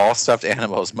 All stuffed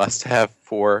animals must have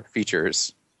 4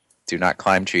 features. Do not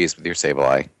climb trees with your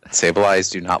Sableye.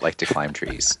 Sableyes do not like to climb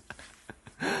trees.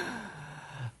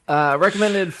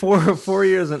 Recommended for 4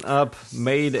 years and up,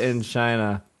 made in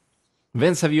China.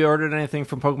 Vince, have you ordered anything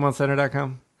from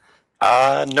PokemonCenter.com?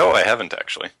 No, I haven't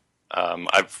actually.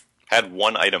 I've had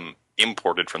one item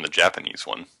imported from the Japanese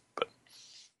one, but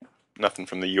nothing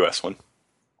from the US one.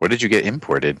 What did you get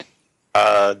imported?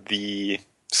 The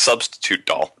substitute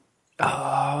doll.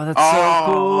 Oh, that's so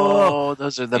cool. Oh,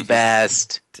 those are the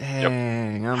best.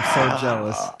 Dang, I'm so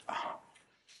jealous.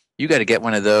 You got to get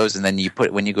one of those, and then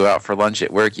when you go out for lunch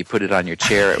at work, you put it on your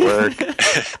chair at work,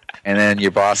 and then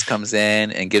your boss comes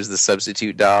in and gives the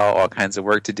substitute doll all kinds of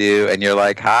work to do, and you're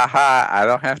like, ha ha, I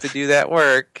don't have to do that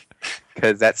work,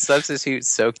 because that substitute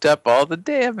soaked up all the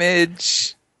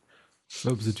damage.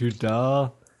 Substitute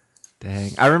doll?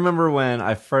 Dang. I remember when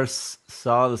I first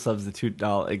saw the substitute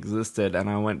doll existed, and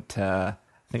I went to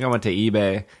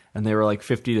eBay, and they were like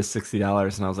 $50 to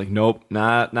 $60, and I was like, nope,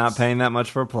 not paying that much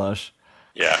for a plush.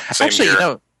 Yeah, same Actually,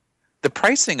 here. The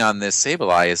pricing on this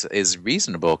Sableye is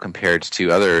reasonable compared to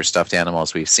other stuffed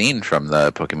animals we've seen from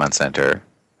the Pokemon Center.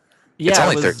 Yeah, it's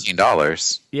only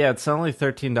 $13. Yeah, it's only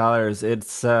 $13.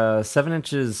 It's 7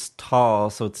 inches tall,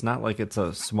 so it's not like it's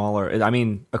a smaller... I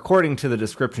mean, according to the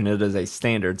description, it is a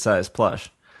standard size plush.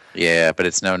 Yeah, but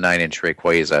it's no 9-inch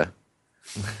Rayquaza.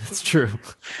 It's true.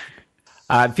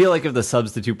 I feel like if the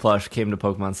substitute plush came to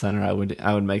Pokemon Center, I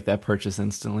would make that purchase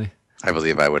instantly. I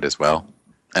believe I would as well.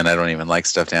 And I don't even like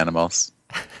stuffed animals.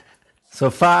 So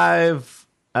 5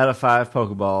 out of 5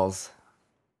 Pokeballs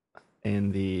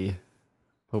in the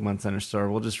Pokemon Center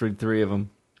store. We'll just read 3 of them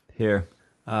here.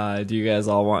 Do you guys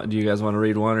want to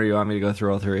read one, or you want me to go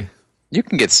through all 3? You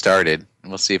can get started, and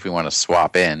we'll see if we want to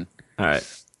swap in. All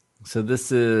right. So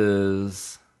this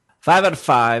is 5 out of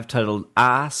 5, titled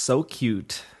 "Ah, So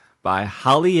Cute" by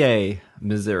Hollier,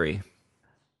 Missouri.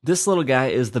 This little guy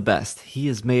is the best. He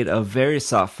is made of very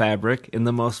soft fabric in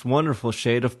the most wonderful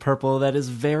shade of purple that is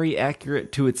very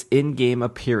accurate to its in-game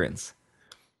appearance.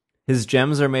 His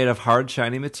gems are made of hard,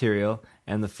 shiny material,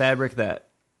 and the fabric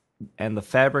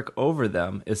over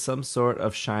them is some sort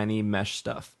of shiny mesh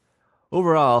stuff.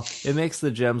 Overall, it makes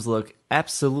the gems look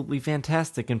absolutely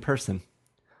fantastic in person.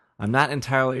 I'm not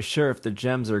entirely sure if the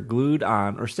gems are glued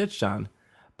on or stitched on,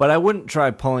 but I wouldn't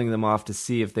try pulling them off to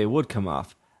see if they would come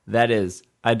off. That is,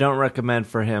 I don't recommend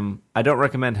him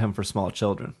for small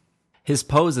children. His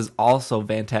pose is also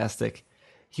fantastic.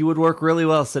 He would work really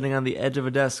well sitting on the edge of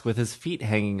a desk with his feet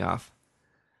hanging off.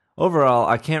 Overall,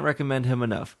 I can't recommend him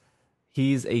enough.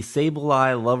 He's a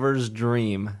Sableye lover's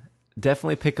dream.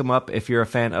 Definitely pick him up if you're a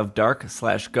fan of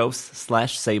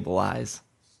dark/ghost/Sableyes.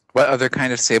 What other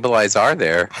kind of Sableyes are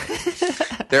there?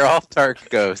 They're all dark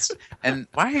ghosts. And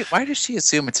why does she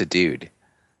assume it's a dude?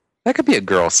 That could be a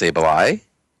girl Sableye.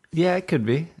 Yeah, it could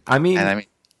be. I mean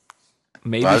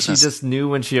maybe she just knew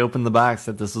when she opened the box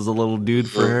that this was a little dude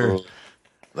for her.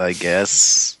 I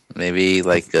guess. Maybe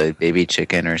like a baby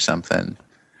chicken or something.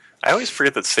 I always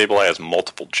forget that Sableye has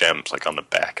multiple gems, like on the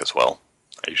back as well.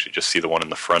 I usually just see the one in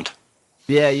the front.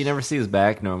 Yeah, you never see his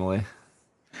back normally.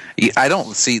 I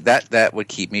don't see that. That would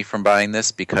keep me from buying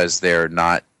this because they're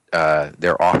not.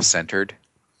 They're off-centered.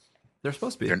 They're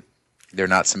supposed to be. They're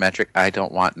not symmetric. I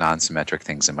don't want non-symmetric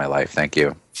things in my life. Thank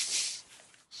you.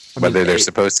 Whether they're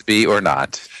supposed to be or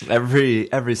not. Every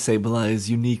Sableye is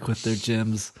unique with their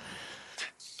gems.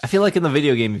 I feel like in the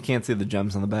video game you can't see the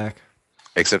gems on the back.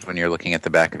 Except when you're looking at the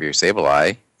back of your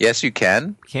Sableye. Yes, you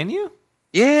can. Can you?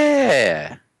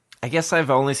 Yeah. I guess I've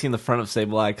only seen the front of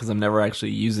Sableye because I'm never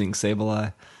actually using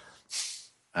Sableye.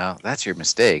 Well, that's your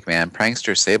mistake, man.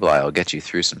 Prankster Sableye will get you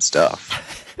through some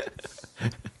stuff.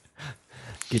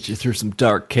 Get you through some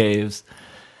dark caves.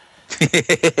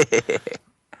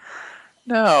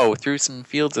 No, through some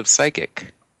fields of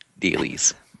psychic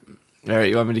dealies. All right,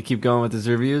 you want me to keep going with his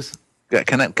reviews?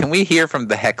 Can we hear from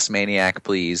the Hex Maniac,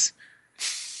 please?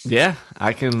 Yeah,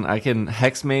 I can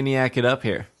Hex Maniac it up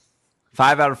here.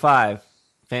 5 out of 5.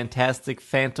 Fantastic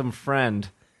Phantom Friend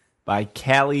by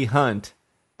Callie Hunt.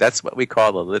 That's what we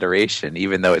call alliteration,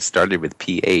 even though it started with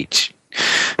PH.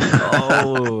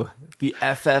 Oh, the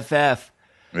FFF.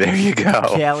 There you go.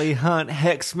 Callie Hunt,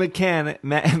 Hex Mechanic.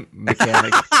 Hex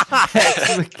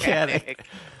Mechanic.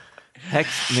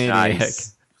 Hex Maniac.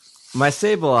 Nice. My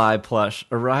Sableye plush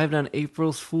arrived on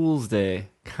April Fool's Day.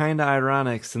 Kinda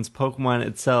ironic since Pokemon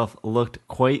itself looked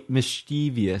quite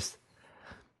mischievous.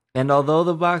 And although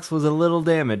the box was a little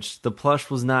damaged, the plush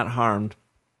was not harmed.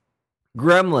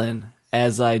 Gremlin,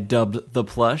 as I dubbed the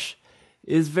plush,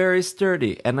 is very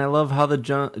sturdy, and I love how the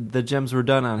gems were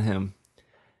done on him.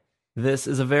 This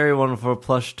is a very wonderful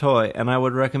plush toy, and I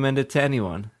would recommend it to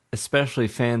anyone, especially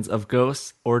fans of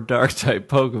ghosts or dark-type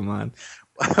Pokemon.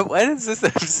 What is this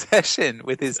obsession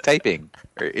with his typing?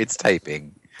 Or its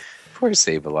typing? Poor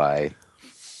Sableye.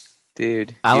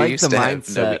 Dude, I you like used the to have no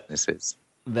mindset weaknesses.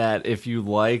 that if you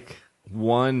like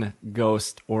one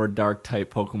ghost or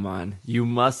dark-type Pokemon, you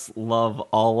must love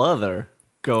all other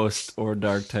ghost or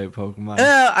dark-type Pokemon.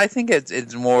 I think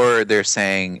it's more they're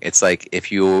saying it's like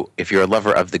if you're a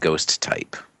lover of the ghost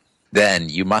type, then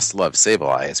you must love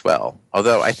Sableye as well.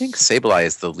 Although I think Sableye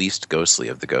is the least ghostly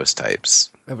of the ghost types.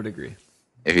 I would agree.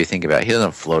 If you think about it, he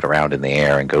doesn't float around in the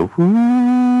air and go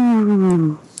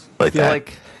whoo I like feel that.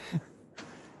 like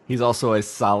he's also a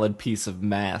solid piece of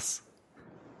mass.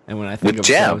 And when I think With of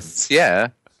gems, ghosts, yeah.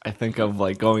 I think of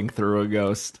like going through a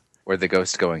ghost. Or the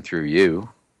ghost going through you.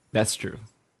 That's true.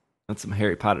 That's some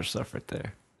Harry Potter stuff right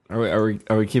there.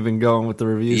 Are we keeping going with the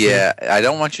reviews? Yeah, I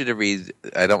don't want you to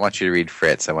read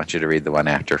Fritz. I want you to read the one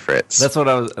after Fritz. That's what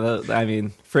I was. I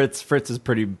mean, Fritz is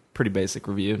pretty basic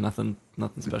review. Nothing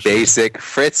special. Basic.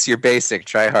 Fritz, you're basic.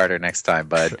 Try harder next time,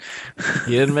 bud.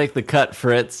 You didn't make the cut,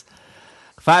 Fritz.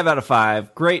 5 out of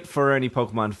 5. Great for any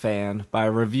Pokemon fan by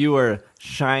reviewer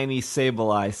Shiny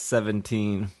Sableye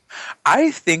 17.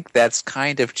 I think that's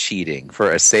kind of cheating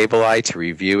for a Sableye to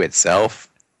review itself.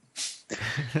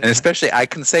 And especially, I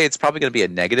can say it's probably going to be a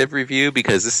negative review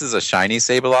because this is a shiny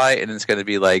Sableye, and it's going to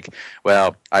be like,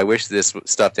 well, I wish this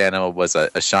stuffed animal was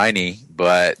a shiny,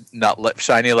 but not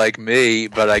shiny like me,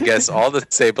 but I guess all the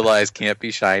Sableyes can't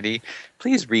be shiny.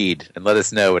 Please read and let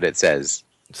us know what it says.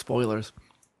 Spoilers.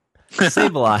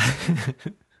 Sableye.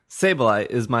 Sableye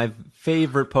is my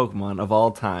favorite Pokemon of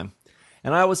all time,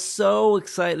 and I was so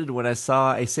excited when I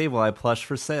saw a Sableye plush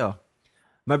for sale.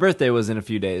 My birthday was in a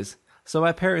few days, so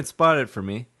my parents bought it for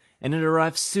me, and it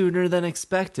arrived sooner than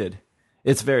expected.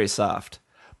 It's very soft,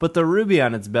 but the ruby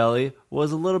on its belly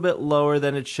was a little bit lower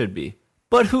than it should be.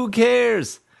 But who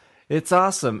cares? It's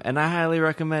awesome, and I highly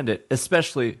recommend it,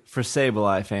 especially for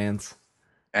Sableye fans.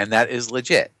 And that is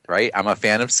legit, right? I'm a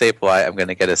fan of Sableye. I'm going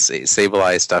to get a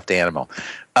Sableye stuffed animal.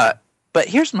 But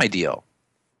here's my deal.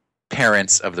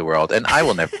 Parents of the world, and I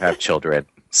will never have children,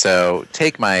 so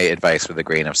take my advice with a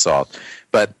grain of salt.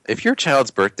 But if your child's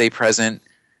birthday present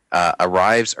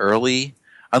arrives early,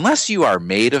 unless you are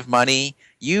made of money,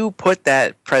 you put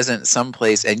that present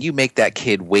someplace and you make that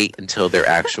kid wait until their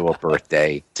actual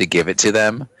birthday to give it to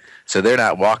them. So they're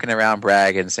not walking around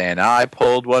bragging saying, I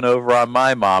pulled one over on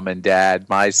my mom and dad.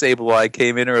 My Sableye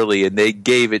came in early and they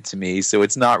gave it to me, so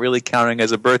it's not really counting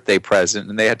as a birthday present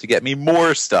and they have to get me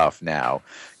more stuff now.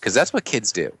 Because that's what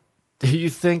kids do. Do you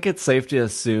think it's safe to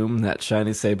assume that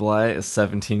Shiny Sableye is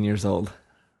 17 years old?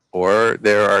 Or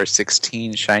there are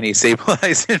 16 shiny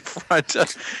Sableyes in front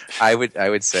of. I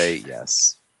would say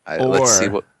yes. Let's see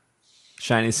what.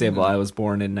 Shiny Sableye was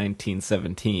born in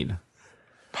 1917.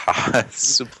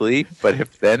 Possibly, but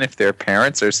if their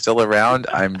parents are still around,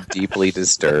 I'm deeply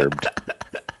disturbed.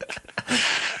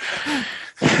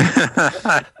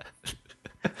 I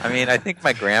mean, I think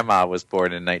my grandma was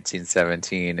born in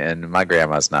 1917, and my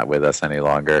grandma's not with us any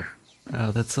longer.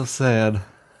 Oh, that's so sad.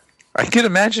 I can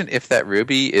imagine if that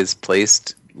ruby is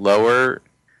placed lower,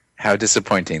 how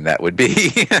disappointing that would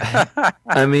be.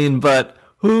 I mean, but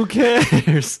who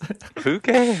cares? Who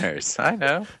cares? I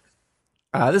know.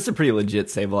 This is a pretty legit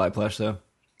Sableye plush, though.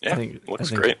 Yeah,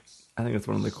 looks great. I think it's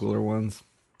one of the cooler ones.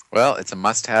 Well, it's a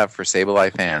must-have for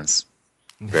Sableye fans.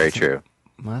 Very true.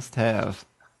 Must have.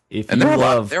 If And you there are a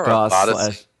lot- love there are a lot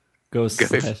of- Ghost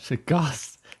slash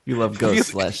Goth. You love If Ghost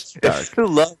slash Dark. If you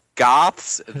love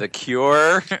goths, The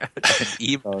Cure, and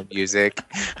emo music,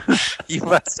 you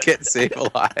must get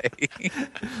Sableye.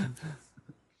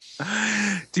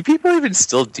 Do people even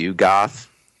still do goth?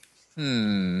 I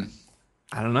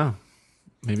don't know.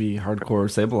 Maybe hardcore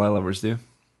Sableye lovers do.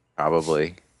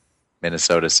 Probably.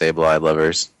 Minnesota Sableye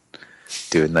lovers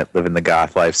living the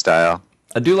goth lifestyle.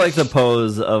 I do like the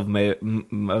pose of the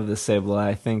Sableye.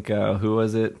 I think, who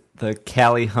was it? The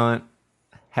Cali Hunt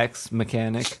Hex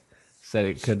mechanic said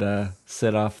it could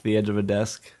sit off the edge of a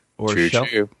desk or shelf.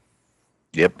 True.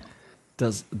 Yep.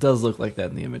 Does look like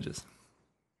that in the images.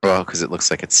 Well, because it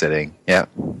looks like it's sitting. Yeah.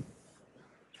 And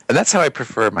that's how I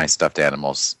prefer my stuffed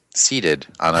animals. Seated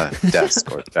on a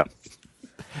desk or shelf.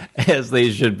 As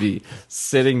they should be,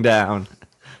 sitting down.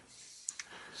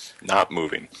 Not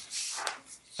moving.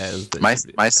 As they My should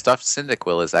be. my stuffed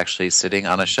Cyndaquil is actually sitting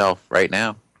on a shelf right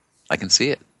now. I can see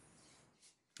it.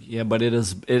 Yeah, but it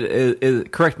is.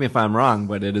 It correct me if I'm wrong,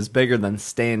 but it is bigger than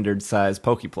standard size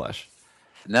Poképlush.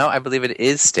 No, I believe it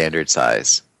is standard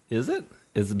size. Is it?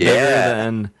 It's bigger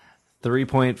than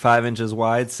 3.5 inches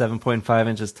wide, 7.5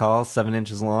 inches tall, 7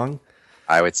 inches long.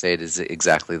 I would say it is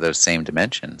exactly those same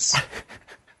dimensions.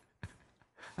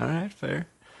 All right, fair.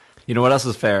 You know what else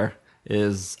is fair?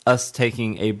 Is us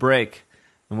taking a break.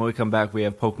 And when we come back, we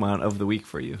have Pokemon of the Week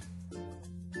for you.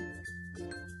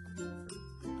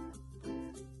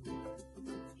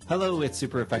 Hello, it's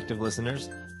Super Effective listeners.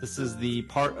 This is the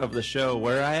part of the show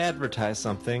where I advertise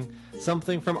something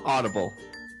from Audible.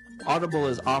 Audible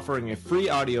is offering a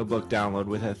free audiobook download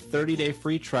with a 30-day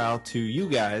free trial to you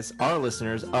guys, our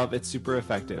listeners of It's Super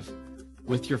Effective.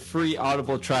 With your free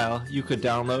Audible trial, you could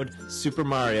download Super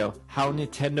Mario: How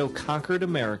Nintendo Conquered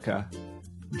America.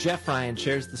 Jeff Ryan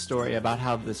shares the story about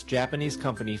how this Japanese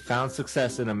company found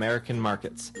success in American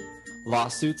markets.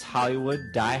 Lawsuits, Hollywood,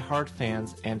 die-hard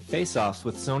fans, and face-offs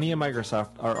with Sony and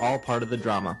Microsoft are all part of the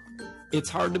drama. It's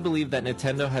hard to believe that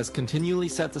Nintendo has continually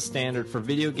set the standard for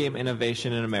video game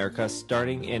innovation in America,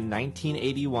 starting in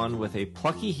 1981 with a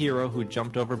plucky hero who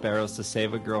jumped over barrels to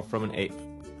save a girl from an ape.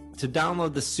 To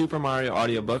download the Super Mario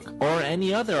audiobook or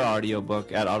any other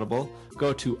audiobook at Audible,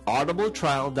 go to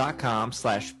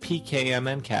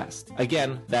audibletrial.com/PKMNcast.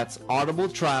 Again, that's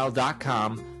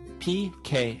audibletrial.com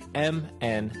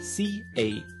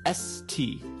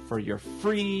PKMNCAST for your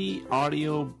free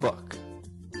audiobook.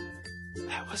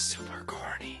 That was super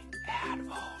corny. Add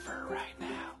over right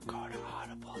now. Go to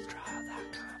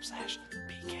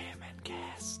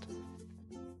audibletrial.com/PKMNcast.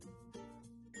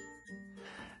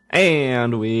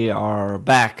 And we are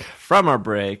back from our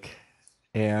break.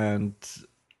 And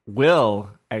Will,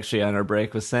 actually on our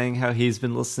break, was saying how he's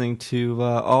been listening to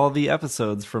all the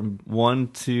episodes from 1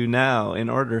 to now in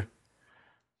order.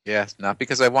 Yes, not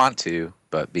because I want to,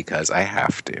 but because I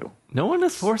have to. No one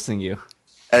is forcing you.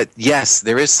 Yes,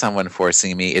 there is someone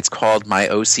forcing me. It's called my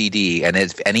OCD, and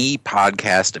if any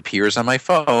podcast appears on my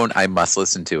phone, I must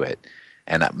listen to it.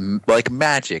 And like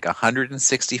magic,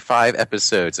 165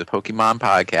 episodes of Pokemon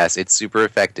Podcast, It's Super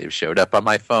Effective, showed up on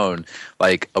my phone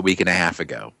like a week and a half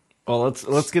ago. Well,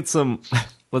 let's get some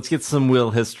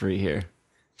Will history here.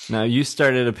 Now, you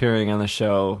started appearing on the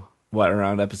show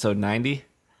around episode 90?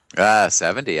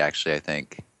 70 actually, I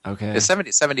think. Okay. It's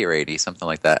 70 or 80, something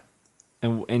like that.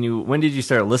 And when did you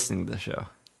start listening to the show?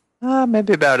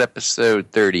 Maybe about episode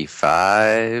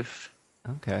 35.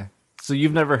 Okay. So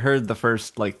you've never heard the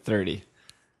first 30?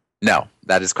 No,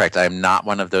 that is correct. I am not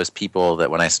one of those people that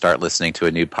when I start listening to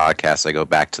a new podcast, I go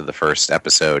back to the first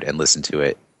episode and listen to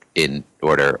it in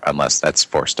order, unless that's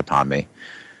forced upon me.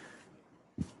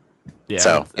 Yeah.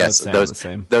 So yes,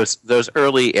 those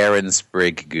early Aaron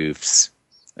Sprigg goofs,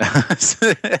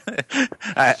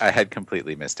 I had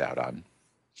completely missed out on.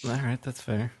 All right, that's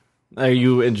fair. Are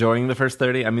you enjoying the first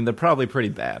 30? I mean, they're probably pretty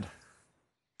bad.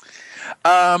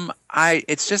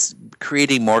 It's just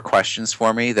creating more questions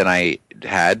for me than I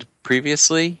had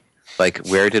previously. Like,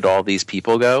 where did all these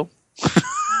people go?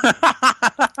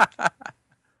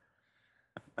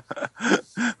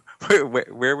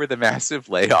 Where were the massive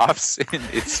layoffs in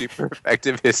its Super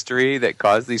Effective history that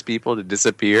caused these people to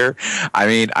disappear? I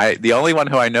mean, the only one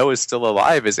who I know is still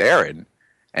alive is Aaron.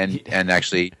 And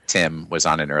actually, Tim was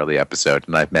on an early episode,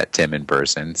 and I've met Tim in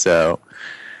person, so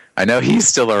I know he's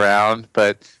still around.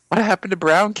 But what happened to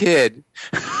Brown Kid?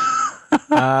 He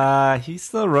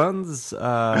still runs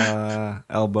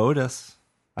Elbotus.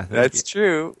 I think That's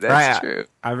true. That's true.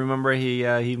 I remember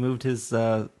he moved his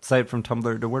site from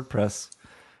Tumblr to WordPress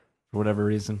for whatever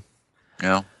reason.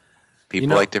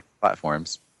 People like different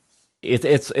platforms.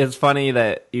 It's funny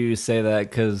that you say that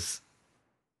because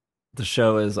the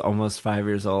show is almost 5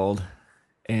 years old,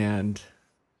 and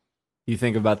you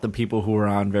think about the people who were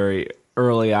on very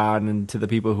early on and to the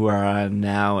people who are on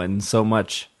now, and so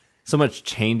much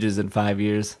changes in 5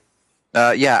 years.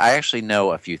 Yeah, I actually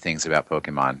know a few things about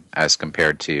Pokemon as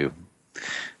compared to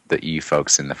you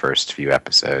folks in the first few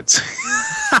episodes.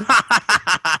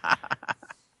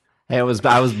 Hey, I was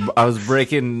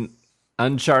breaking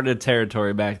uncharted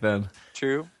territory back then.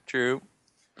 True.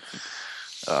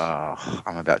 Oh,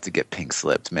 I'm about to get pink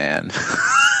slipped, man.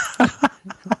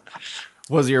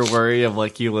 Was your worry of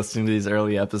you listening to these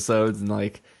early episodes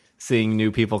and seeing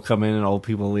new people come in and old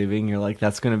people leaving? You're like,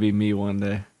 that's going to be me one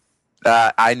day.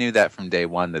 I knew that from day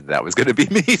one that was going to be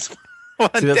me. See,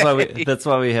 that's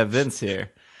why we have Vince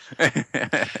here.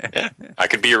 Yeah, I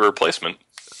could be a replacement.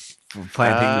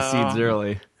 Planting the seeds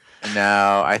early.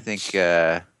 No, I think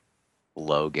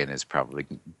Logan is probably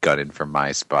gunning for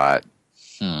my spot.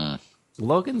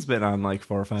 Logan's been on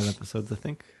 4 or 5 episodes, I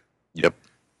think. Yep.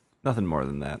 Nothing more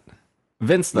than that.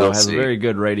 Vince, though, has a very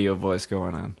good radio voice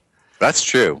going on. That's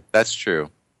true.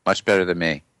 Much better than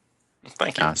me.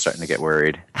 Thank you. I'm starting to get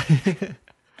worried.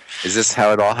 Is this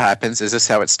how it all happens? Is this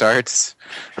how it starts?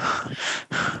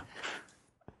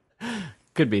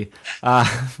 Could be.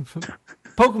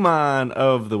 Pokemon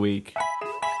of the week.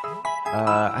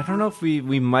 I don't know if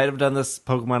we might have done this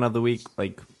Pokemon of the week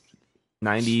like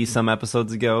 90 some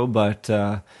episodes ago, but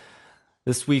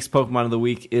this week's Pokemon of the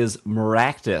week is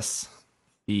Maractus,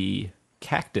 the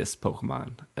cactus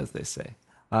Pokemon, as they say.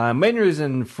 Main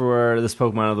reason for this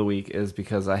Pokemon of the week is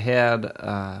because I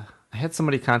had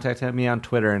somebody contact me on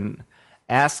Twitter and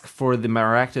ask for the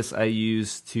Maractus I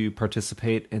used to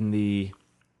participate in the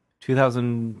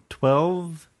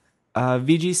 2012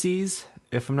 VGCs,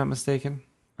 if I'm not mistaken.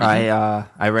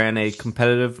 I ran a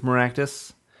competitive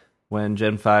Maractus when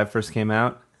Gen 5 first came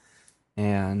out,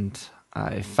 and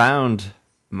I found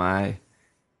my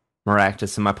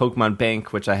Maractus in my Pokemon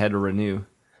Bank, which I had to renew,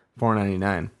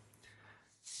 $4.99.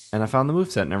 And I found the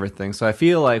moveset and everything. So I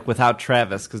feel like without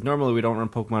Travis, because normally we don't run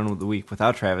Pokemon of the Week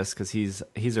without Travis, because he's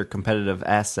our competitive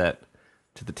asset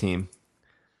to the team.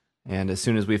 And as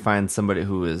soon as we find somebody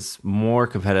who is more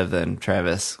competitive than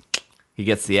Travis, he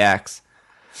gets the axe.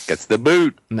 Gets the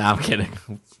boot. No, I'm kidding.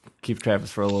 Keep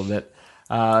Travis for a little bit.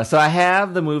 So I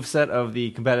have the moveset of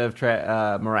the competitive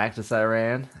Maractus I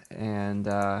ran, and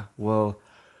we'll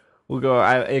go.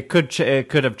 It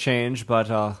could have changed,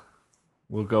 but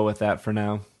we'll go with that for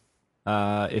now.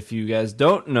 If you guys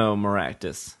don't know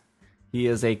Maractus, he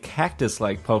is a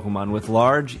cactus-like Pokemon with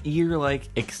large ear-like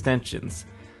extensions.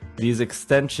 These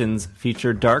extensions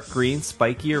feature dark green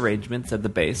spiky arrangements at the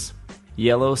base,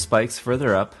 yellow spikes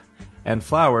further up, and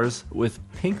flowers with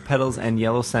pink petals and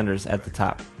yellow centers at the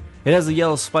top. It has a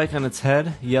yellow spike on its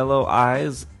head, yellow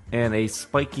eyes, and a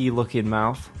spiky-looking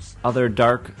mouth. Other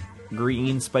dark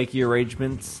green spiky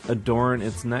arrangements adorn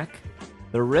its neck,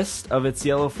 the wrist of its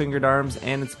yellow-fingered arms,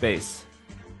 and its base.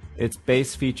 Its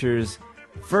base features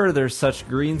further such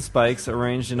green spikes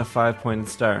arranged in a 5-pointed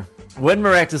star. When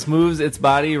Maractus moves its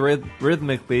body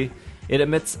rhythmically, it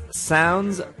emits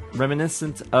sounds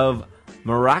reminiscent of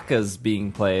maracas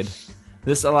being played.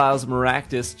 This allows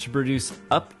Maractus to produce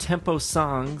up-tempo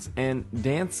songs and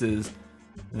dances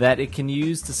that it can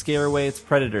use to scare away its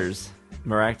predators.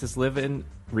 Maractus live in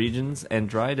regions and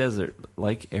dry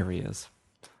desert-like areas.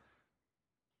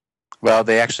 Well,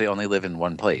 they actually only live in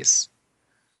one place.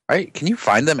 Right? Can you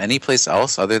find them anyplace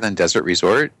else other than Desert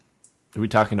Resort? Are we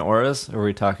talking Auras, or are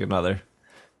we talking other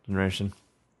generation?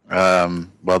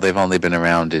 Well, they've only been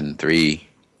around in 3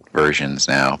 versions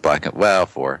now.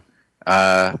 4.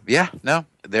 Yeah, no.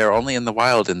 They're only in the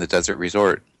wild in the Desert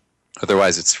Resort.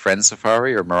 Otherwise, it's Friend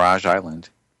Safari or Mirage Island.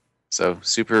 So,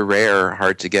 super rare,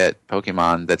 hard to get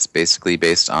Pokemon that's basically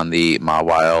based on the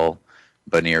Mawile,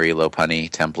 Baniri, Lopunny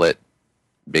template.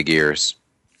 Big ears,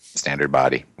 standard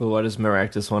body. Well, what is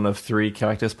Maractus? One of 3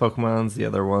 cactus Pokemons, the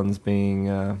other ones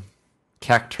being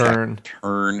Cacturn.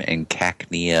 Cacturn and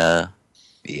Cacnea.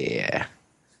 Yeah.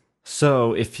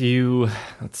 So if you,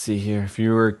 let's see here, if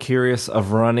you were curious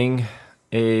of running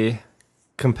a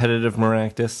competitive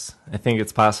Maractus, I think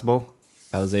it's possible.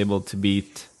 I was able to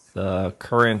beat the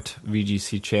current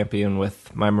VGC champion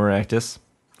with my Maractus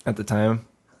at the time.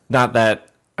 Not that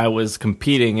I was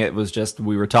competing, it was just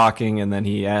we were talking and then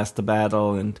he asked to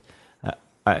battle and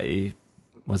I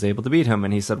was able to beat him.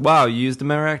 And he said, wow, you used a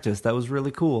Maractus, that was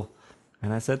really cool.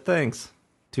 And I said, thanks.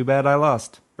 Too bad I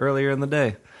lost earlier in the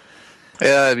day.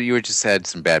 Yeah, you just had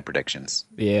some bad predictions.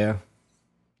 Yeah.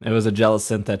 It was a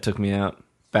Jellicent that took me out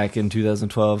back in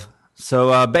 2012.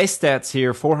 So base stats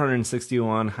here,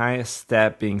 461, highest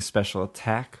stat being special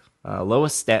attack,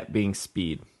 lowest stat being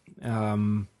speed.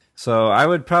 So I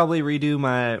would probably redo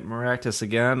my Maractus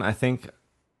again. I think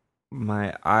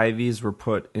my IVs were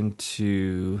put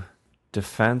into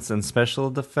defense and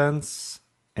special defense,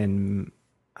 and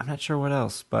I'm not sure what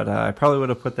else, but I probably would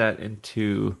have put that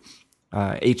into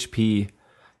HP,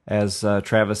 as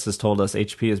Travis has told us,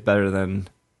 HP is better than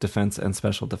defense and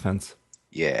special defense.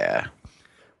 Yeah.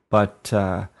 But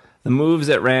the moves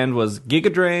it ran was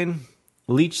Giga Drain,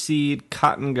 Leech Seed,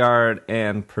 Cotton Guard,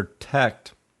 and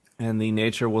Protect. And the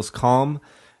nature was Calm,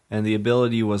 and the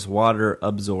ability was Water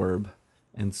Absorb.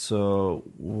 And so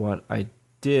what I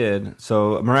did,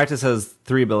 so Maractus has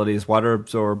 3 abilities, Water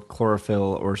Absorb,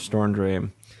 Chlorophyll, or Storm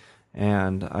Drain.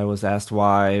 And I was asked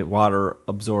why Water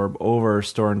Absorb over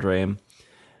Storm Drain.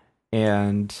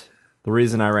 And the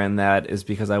reason I ran that is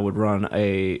because I would run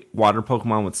a water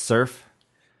Pokemon with Surf.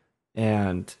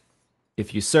 And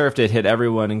if you surfed, it hit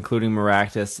everyone, including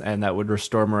Maractus, and that would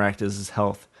restore Maractus'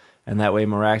 health. And that way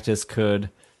Maractus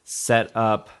could set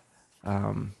up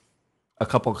a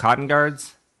couple Cotton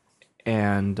Guards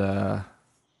and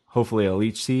hopefully a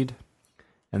Leech Seed.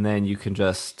 And then you can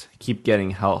just keep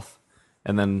getting health.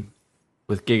 And then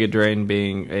with Giga Drain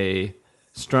being a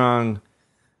strong,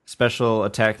 special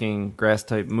attacking grass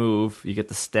type move. You get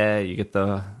the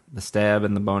stab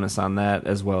and the bonus on that,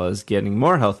 as well as getting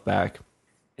more health back.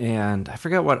 And I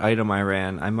forgot what item I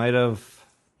ran. I might have.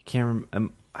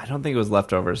 I don't think it was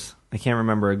leftovers. I can't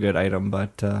remember a good item,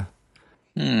 but.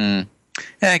 Yeah,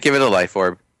 give it a life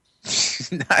orb.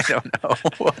 I don't know.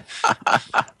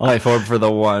 Life orb for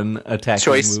the one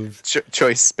attacking move.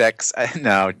 Choice specs.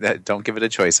 No, don't give it a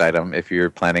choice item if you're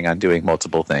planning on doing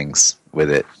multiple things with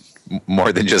it,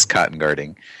 more than just cotton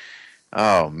guarding.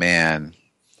 Oh man.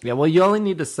 Yeah, well, you only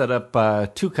need to set up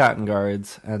 2 cotton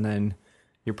guards, and then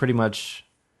you're pretty much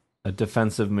a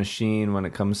defensive machine when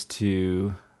it comes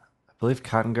to, I believe,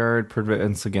 cotton guard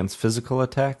prevents against physical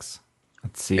attacks.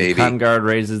 Let's see. Maybe. Cotton guard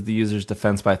raises the user's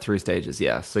defense by 3 stages.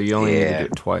 Yeah, so you only need to do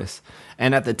it twice.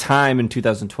 And at the time in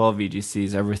 2012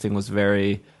 VGCs, everything was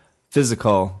very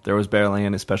physical. There was barely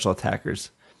any special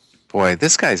attackers. Boy,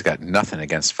 this guy's got nothing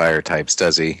against fire types,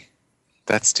 does he?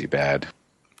 That's too bad.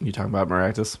 You talking about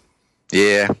Maractus?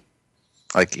 Yeah.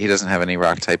 Like, he doesn't have any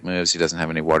rock type moves. He doesn't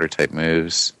have any water type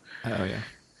moves. Oh, yeah.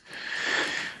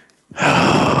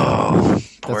 Oh,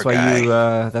 poor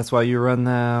guy. That's why you run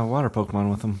the water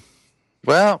Pokemon with him.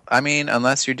 Well, I mean,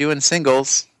 unless you're doing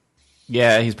singles.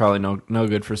 Yeah, he's probably no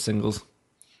good for singles.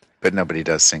 But nobody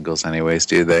does singles anyways,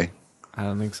 do they? I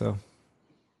don't think so.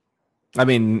 I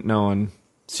mean, no one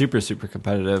super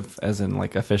competitive, as in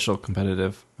like official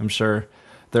competitive. I'm sure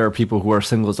there are people who are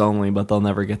singles only, but they'll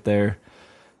never get their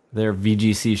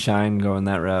VGC shine going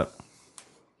that route.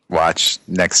 Watch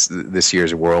this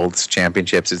year's World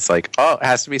Championships. It's like, oh, it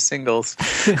has to be singles.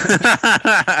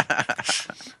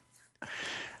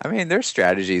 I mean, there's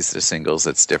strategies to singles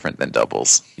that's different than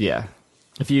doubles. Yeah.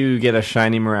 If you get a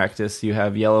shiny Maractus, you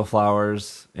have yellow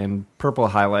flowers and purple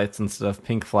highlights instead of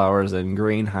pink flowers and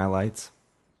green highlights,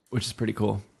 which is pretty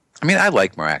cool. I mean, I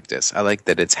like Maractus. I like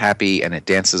that it's happy and it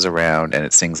dances around and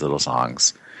it sings little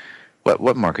songs.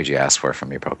 What more could you ask for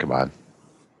from your Pokemon?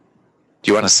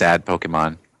 Do you want a sad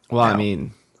Pokemon? Well, No. I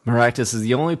mean, Maractus is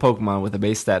the only Pokemon with a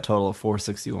base stat total of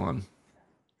 461.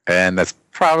 And that's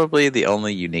probably the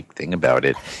only unique thing about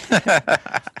it.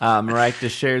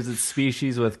 Maractus shares its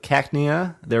species with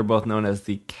Cacnea. They're both known as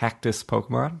the cactus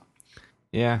Pokemon.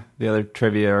 Yeah, the other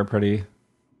trivia are pretty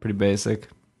basic.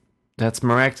 That's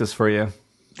Maractus for you.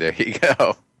 There you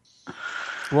go.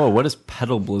 Whoa, what is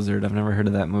Petal Blizzard? I've never heard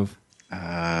of that move.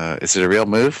 Is it a real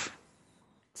move?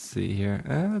 Let's see here.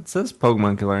 It says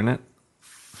Pokemon can learn it.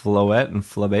 Floette and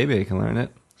Flabebe can learn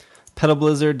it. Petal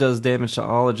Blizzard does damage to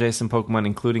all adjacent Pokemon,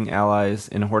 including allies.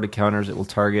 In Horde encounters, it will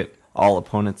target all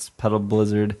opponents. Petal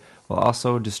Blizzard will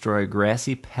also destroy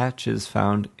grassy patches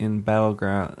found in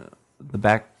the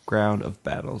background of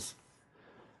battles.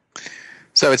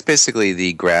 So it's basically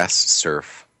the grass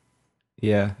surf.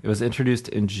 Yeah, it was introduced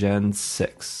in Gen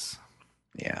 6.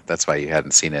 Yeah, that's why you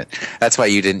hadn't seen it. That's why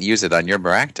you didn't use it on your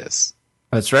Maractus.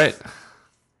 That's right.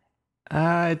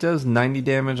 It does 90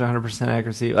 damage, 100%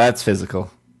 accuracy. That's physical.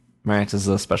 Maractus is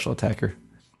a special attacker.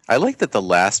 I like that the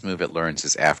last move it learns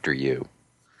is after you.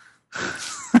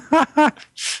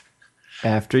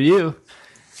 After you.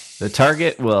 The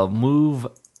target will move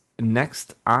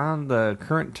next on the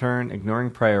current turn,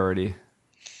 ignoring priority,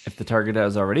 if the target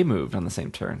has already moved on the same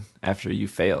turn after you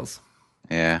fails.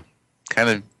 Yeah,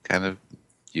 kind of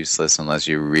useless unless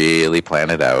you really plan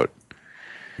it out.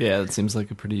 Yeah, that seems like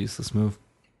a pretty useless move.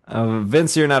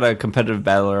 Vince, you're not a competitive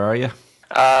battler, are you?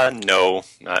 No,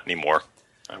 not anymore.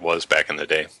 I was back in the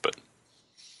day, but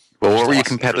Well, what were you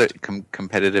lost interest.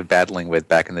 competitive battling with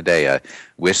back in the day?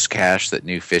 Whiscash that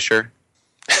knew Fisher?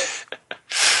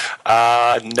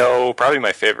 No, probably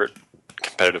my favorite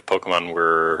competitive Pokemon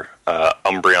were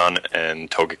Umbreon and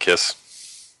Togekiss.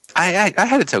 I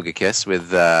had a Togekiss with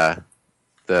the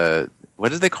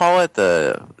what did they call it?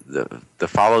 The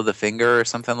follow the finger or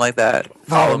something like that.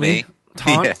 Follow me.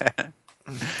 Taunt? Yeah.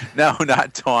 No,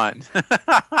 not taunt.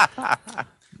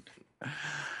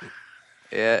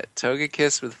 Yeah,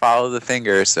 Togekiss with follow the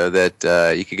finger so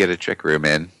that you could get a trick room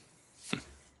in,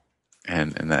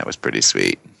 and that was pretty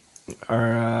sweet.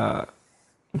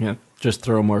 Just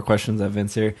throw more questions at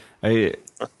Vince here.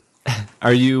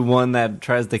 Are you one that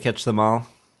tries to catch them all?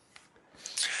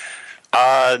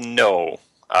 No.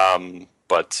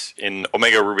 But in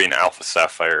Omega Ruby and Alpha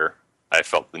Sapphire, I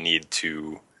felt the need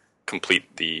to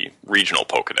complete the regional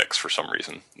Pokedex for some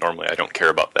reason. Normally, I don't care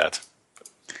about that.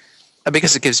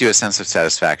 Because it gives you a sense of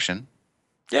satisfaction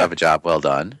of a job well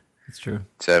done. That's true.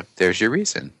 So there's your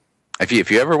reason. If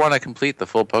you ever want to complete the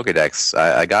full Pokedex,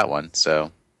 I got one.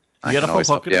 So I You got can a always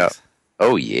full help you out. Pokedex?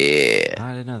 Oh yeah.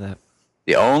 I didn't know that.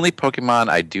 The only Pokemon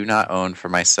I do not own for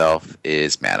myself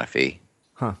is Manaphy.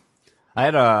 Huh. I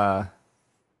had a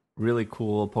really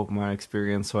cool Pokemon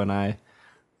experience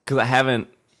because I haven't,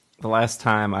 the last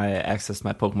time I accessed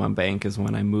my Pokemon Bank is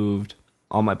when I moved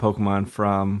all my Pokemon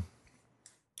from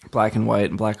Black and White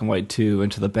and Black and White 2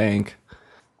 into the bank.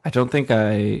 I don't think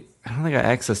I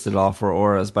accessed it all for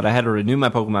auras, but I had to renew my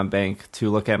Pokemon Bank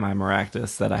to look at my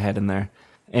Maractus that I had in there.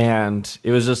 And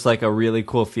it was just like a really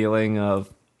cool feeling of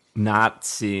not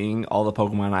seeing all the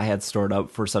Pokemon I had stored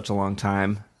up for such a long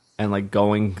time and like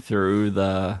going through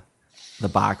the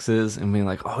boxes and being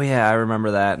like, "Oh yeah, I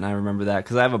remember that and I remember that,"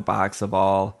 cuz I have a box of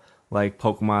all like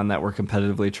Pokemon that were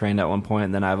competitively trained at one point,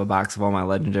 and then I have a box of all my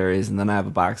legendaries, and then I have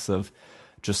a box of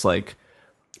just like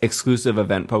exclusive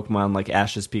event Pokemon like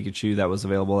Ash's Pikachu that was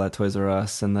available at Toys R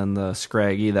Us, and then the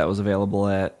Scraggy that was available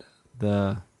at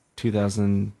the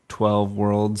 2012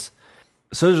 Worlds.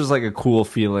 So it was just like a cool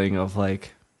feeling of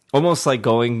like almost like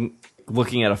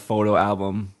looking at a photo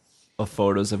album of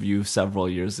photos of you several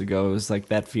years ago. It was like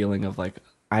that feeling of like,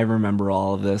 I remember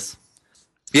all of this.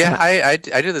 Yeah, I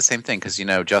do the same thing because,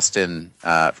 Justin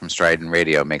from Strident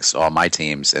Radio makes all my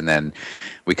teams, and then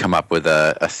we come up with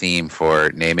a theme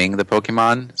for naming the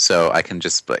Pokemon. So I can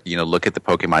just, look at the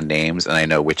Pokemon names, and I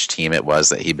know which team it was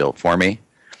that he built for me.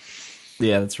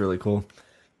 Yeah, that's really cool.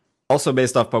 Also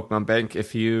based off Pokemon Bank,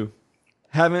 if you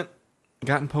haven't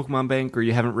gotten Pokemon Bank or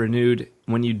you haven't renewed,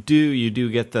 when you do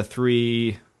get the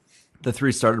three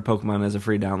starter Pokemon as a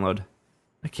free download.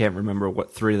 I can't remember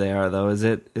what 3 they are though. Is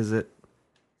it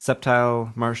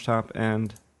Sceptile, Marshtop,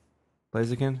 and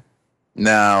Blaziken?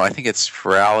 No, I think it's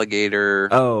Feraligatr.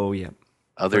 Oh, yeah.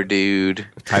 Other dude.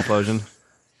 Typhlosion.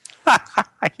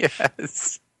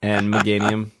 Yes. And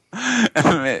Meganium.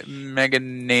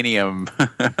 Megananium.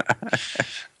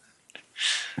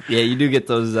 Yeah, you do get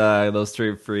those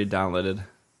 3 free downloaded.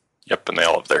 Yep, and they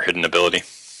all have their hidden ability.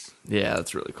 Yeah,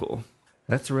 that's really cool.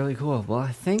 That's really cool. Well,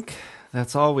 I think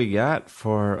that's all we got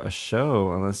for a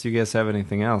show, unless you guys have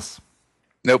anything else.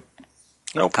 Nope.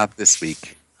 Nope. Not this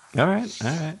week. All right.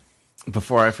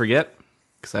 Before I forget,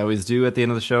 because I always do at the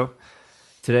end of the show,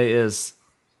 today is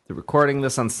the recording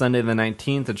this on Sunday the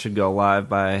 19th. It should go live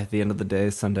by the end of the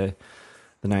day, Sunday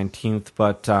the 19th.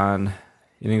 But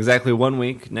in exactly 1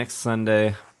 week, next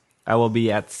Sunday, I will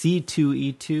be at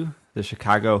C2E2, the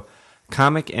Chicago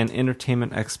Comic and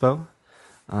Entertainment Expo.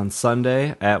 On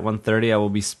Sunday at 1:30, I will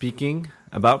be speaking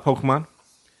about Pokemon.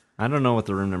 I don't know what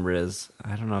the room number is.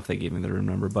 I don't know if they gave me the room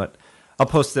number, but I'll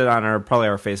post it on our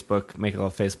Facebook, make it a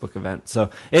Facebook event. So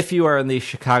if you are in the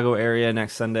Chicago area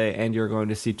next Sunday and you're going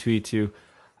to see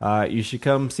C2E2, you should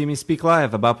come see me speak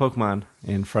live about Pokemon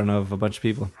in front of a bunch of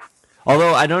people.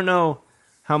 Although I don't know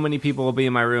how many people will be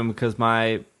in my room because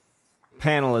my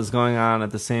panel is going on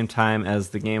at the same time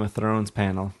as the Game of Thrones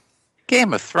panel.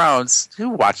 Game of Thrones? Who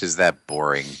watches that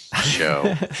boring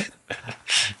show?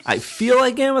 I feel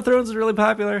like Game of Thrones is really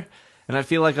popular, and I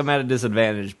feel like I'm at a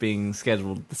disadvantage being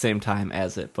scheduled at the same time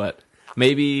as it. But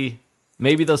maybe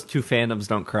those two fandoms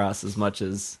don't cross as much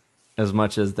as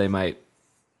they might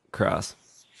cross.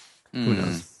 Who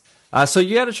knows? So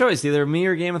you got a choice: either me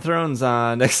or Game of Thrones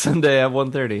next Sunday at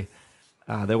 1:30.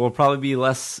 There will probably be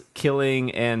less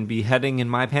killing and beheading in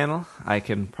my panel. I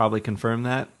can probably confirm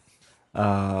that.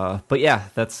 But yeah,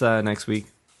 that's next week.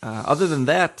 Other than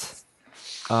that,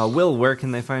 Will, where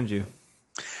can they find you?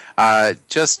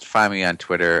 Just find me on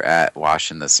Twitter at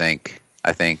Wash in the Sink.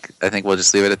 I think we'll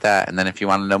just leave it at that. And then if you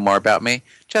want to know more about me,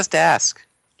 just ask.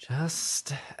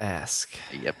 Just ask.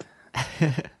 Yep.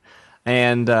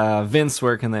 And Vince,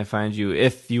 where can they find you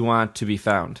if you want to be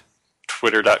found?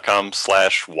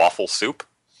 Twitter.com/waffle soup.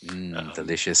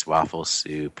 Delicious waffle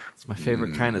soup. It's my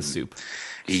favorite kind of soup.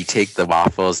 You take the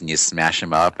waffles and you smash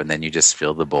them up, and then you just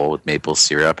fill the bowl with maple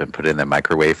syrup and put it in the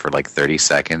microwave for like 30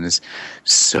 seconds.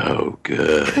 So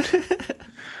good.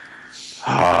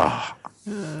 I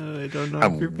don't know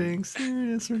if you're being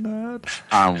serious or not.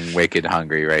 I'm wicked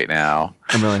hungry right now.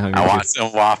 I'm really hungry. I want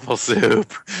some waffle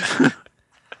soup.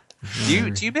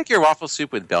 Do you make your waffle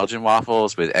soup with Belgian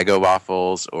waffles, with Eggo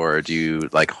waffles, or do you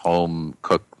like home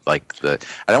cook like I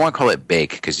don't want to call it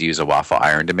bake because you use a waffle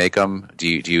iron to make them. Do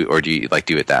you like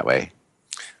do it that way?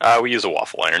 We use a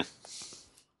waffle iron.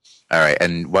 All right,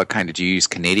 and what kind do you use?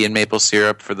 Canadian maple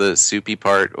syrup for the soupy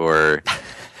part, or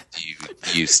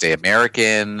do you stay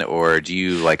American, or do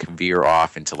you like veer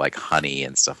off into like honey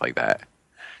and stuff like that?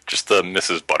 Just the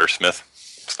Mrs. Buttersmith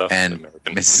stuff. And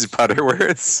Mrs.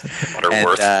 Butterworth.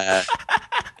 And,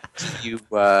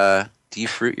 do you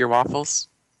fruit your waffles?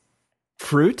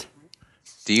 Fruit?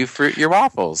 Do you fruit your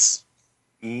waffles?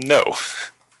 No.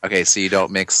 Okay, so you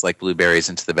don't mix like blueberries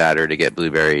into the batter to get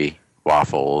blueberry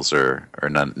waffles or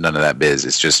none of that biz.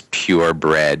 It's just pure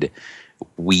bread,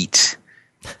 wheat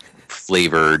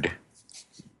flavored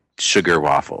sugar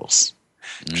waffles.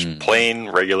 Just plain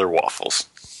regular waffles.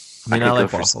 I mean, I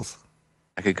like waffles.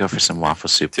 I could go for some waffle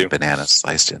soup with bananas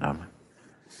sliced in them,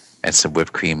 and some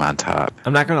whipped cream on top.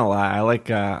 I'm not gonna lie, I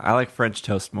like French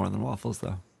toast more than waffles,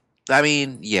 though. I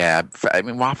mean, yeah. I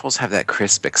mean, waffles have that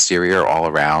crisp exterior all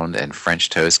around, and French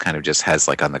toast kind of just has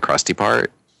like on the crusty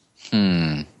part.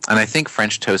 And I think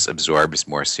French toast absorbs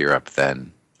more syrup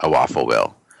than a waffle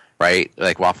will, right?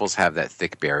 Like waffles have that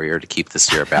thick barrier to keep the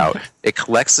syrup out. It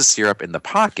collects the syrup in the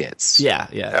pockets. Yeah.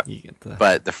 You get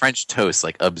But the French toast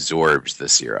like absorbs the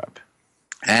syrup.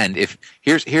 And if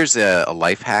here's a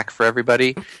life hack for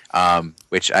everybody,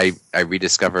 which I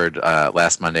rediscovered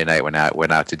last Monday night when I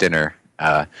went out to dinner.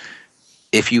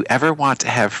 If you ever want to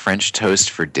have French toast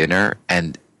for dinner,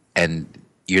 and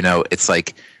you know it's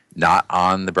like not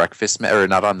on the breakfast or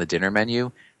not on the dinner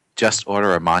menu, just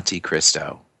order a Monte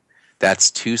Cristo.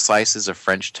 That's 2 slices of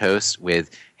French toast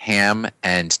with ham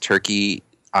and turkey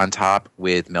on top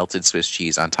with melted Swiss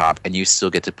cheese on top, and you still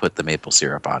get to put the maple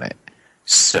syrup on it.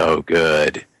 So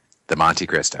good. The Monte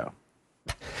Cristo.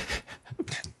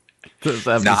 This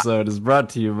episode is brought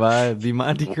to you by the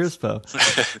Monte Cristo.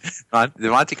 The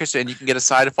Monte Cristo, and you can get a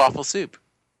side of waffle soup.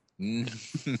 Man,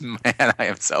 I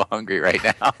am so hungry right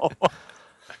now.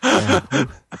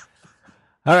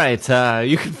 All right,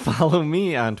 you can follow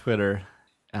me on Twitter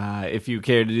if you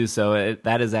care to do so.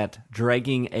 That is at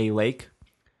Dragging a Lake.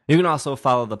 You can also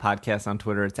follow the podcast on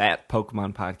Twitter. It's at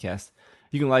Pokemon Podcast.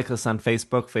 You can like us on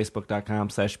Facebook,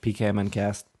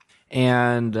 facebook.com/PKMNcast.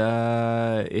 And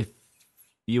if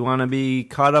you want to be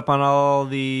caught up on all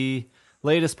the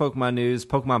latest Pokemon news,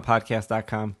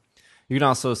 PokemonPodcast.com. You can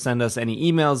also send us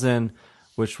any emails in,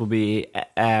 which will be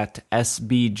at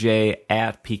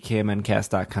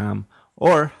sbj@pkmncast.com.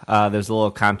 Or there's a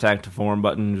little contact form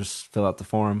button. Just fill out the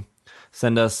form.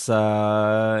 Send us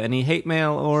any hate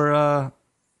mail or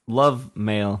love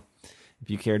mail if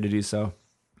you care to do so.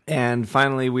 And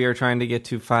finally, we are trying to get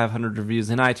to 500 reviews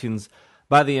in iTunes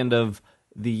by the end of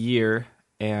the year.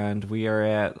 And we're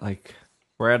at a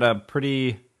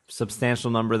pretty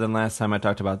substantial number than last time I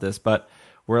talked about this, but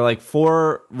we're like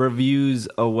 4 reviews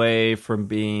away from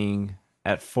being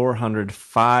at 400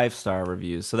 5-star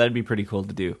reviews. So that'd be pretty cool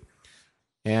to do.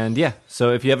 And yeah,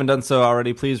 so if you haven't done so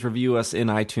already, please review us in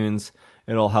iTunes.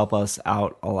 It'll help us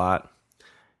out a lot.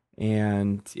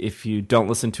 And if you don't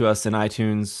listen to us in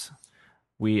iTunes,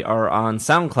 we are on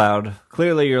SoundCloud.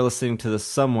 Clearly you're listening to this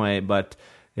some way, but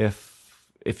if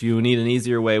you need an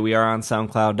easier way, we are on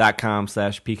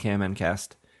soundcloud.com/PKMNcast,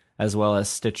 as well as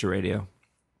Stitcher Radio.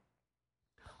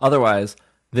 Otherwise,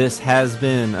 this has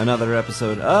been another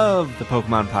episode of the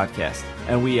Pokemon Podcast,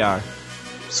 and we are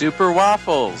Super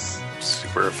Waffles.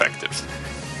 Super effective.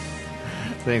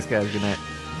 Thanks, guys. Good night.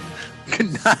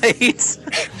 Good night.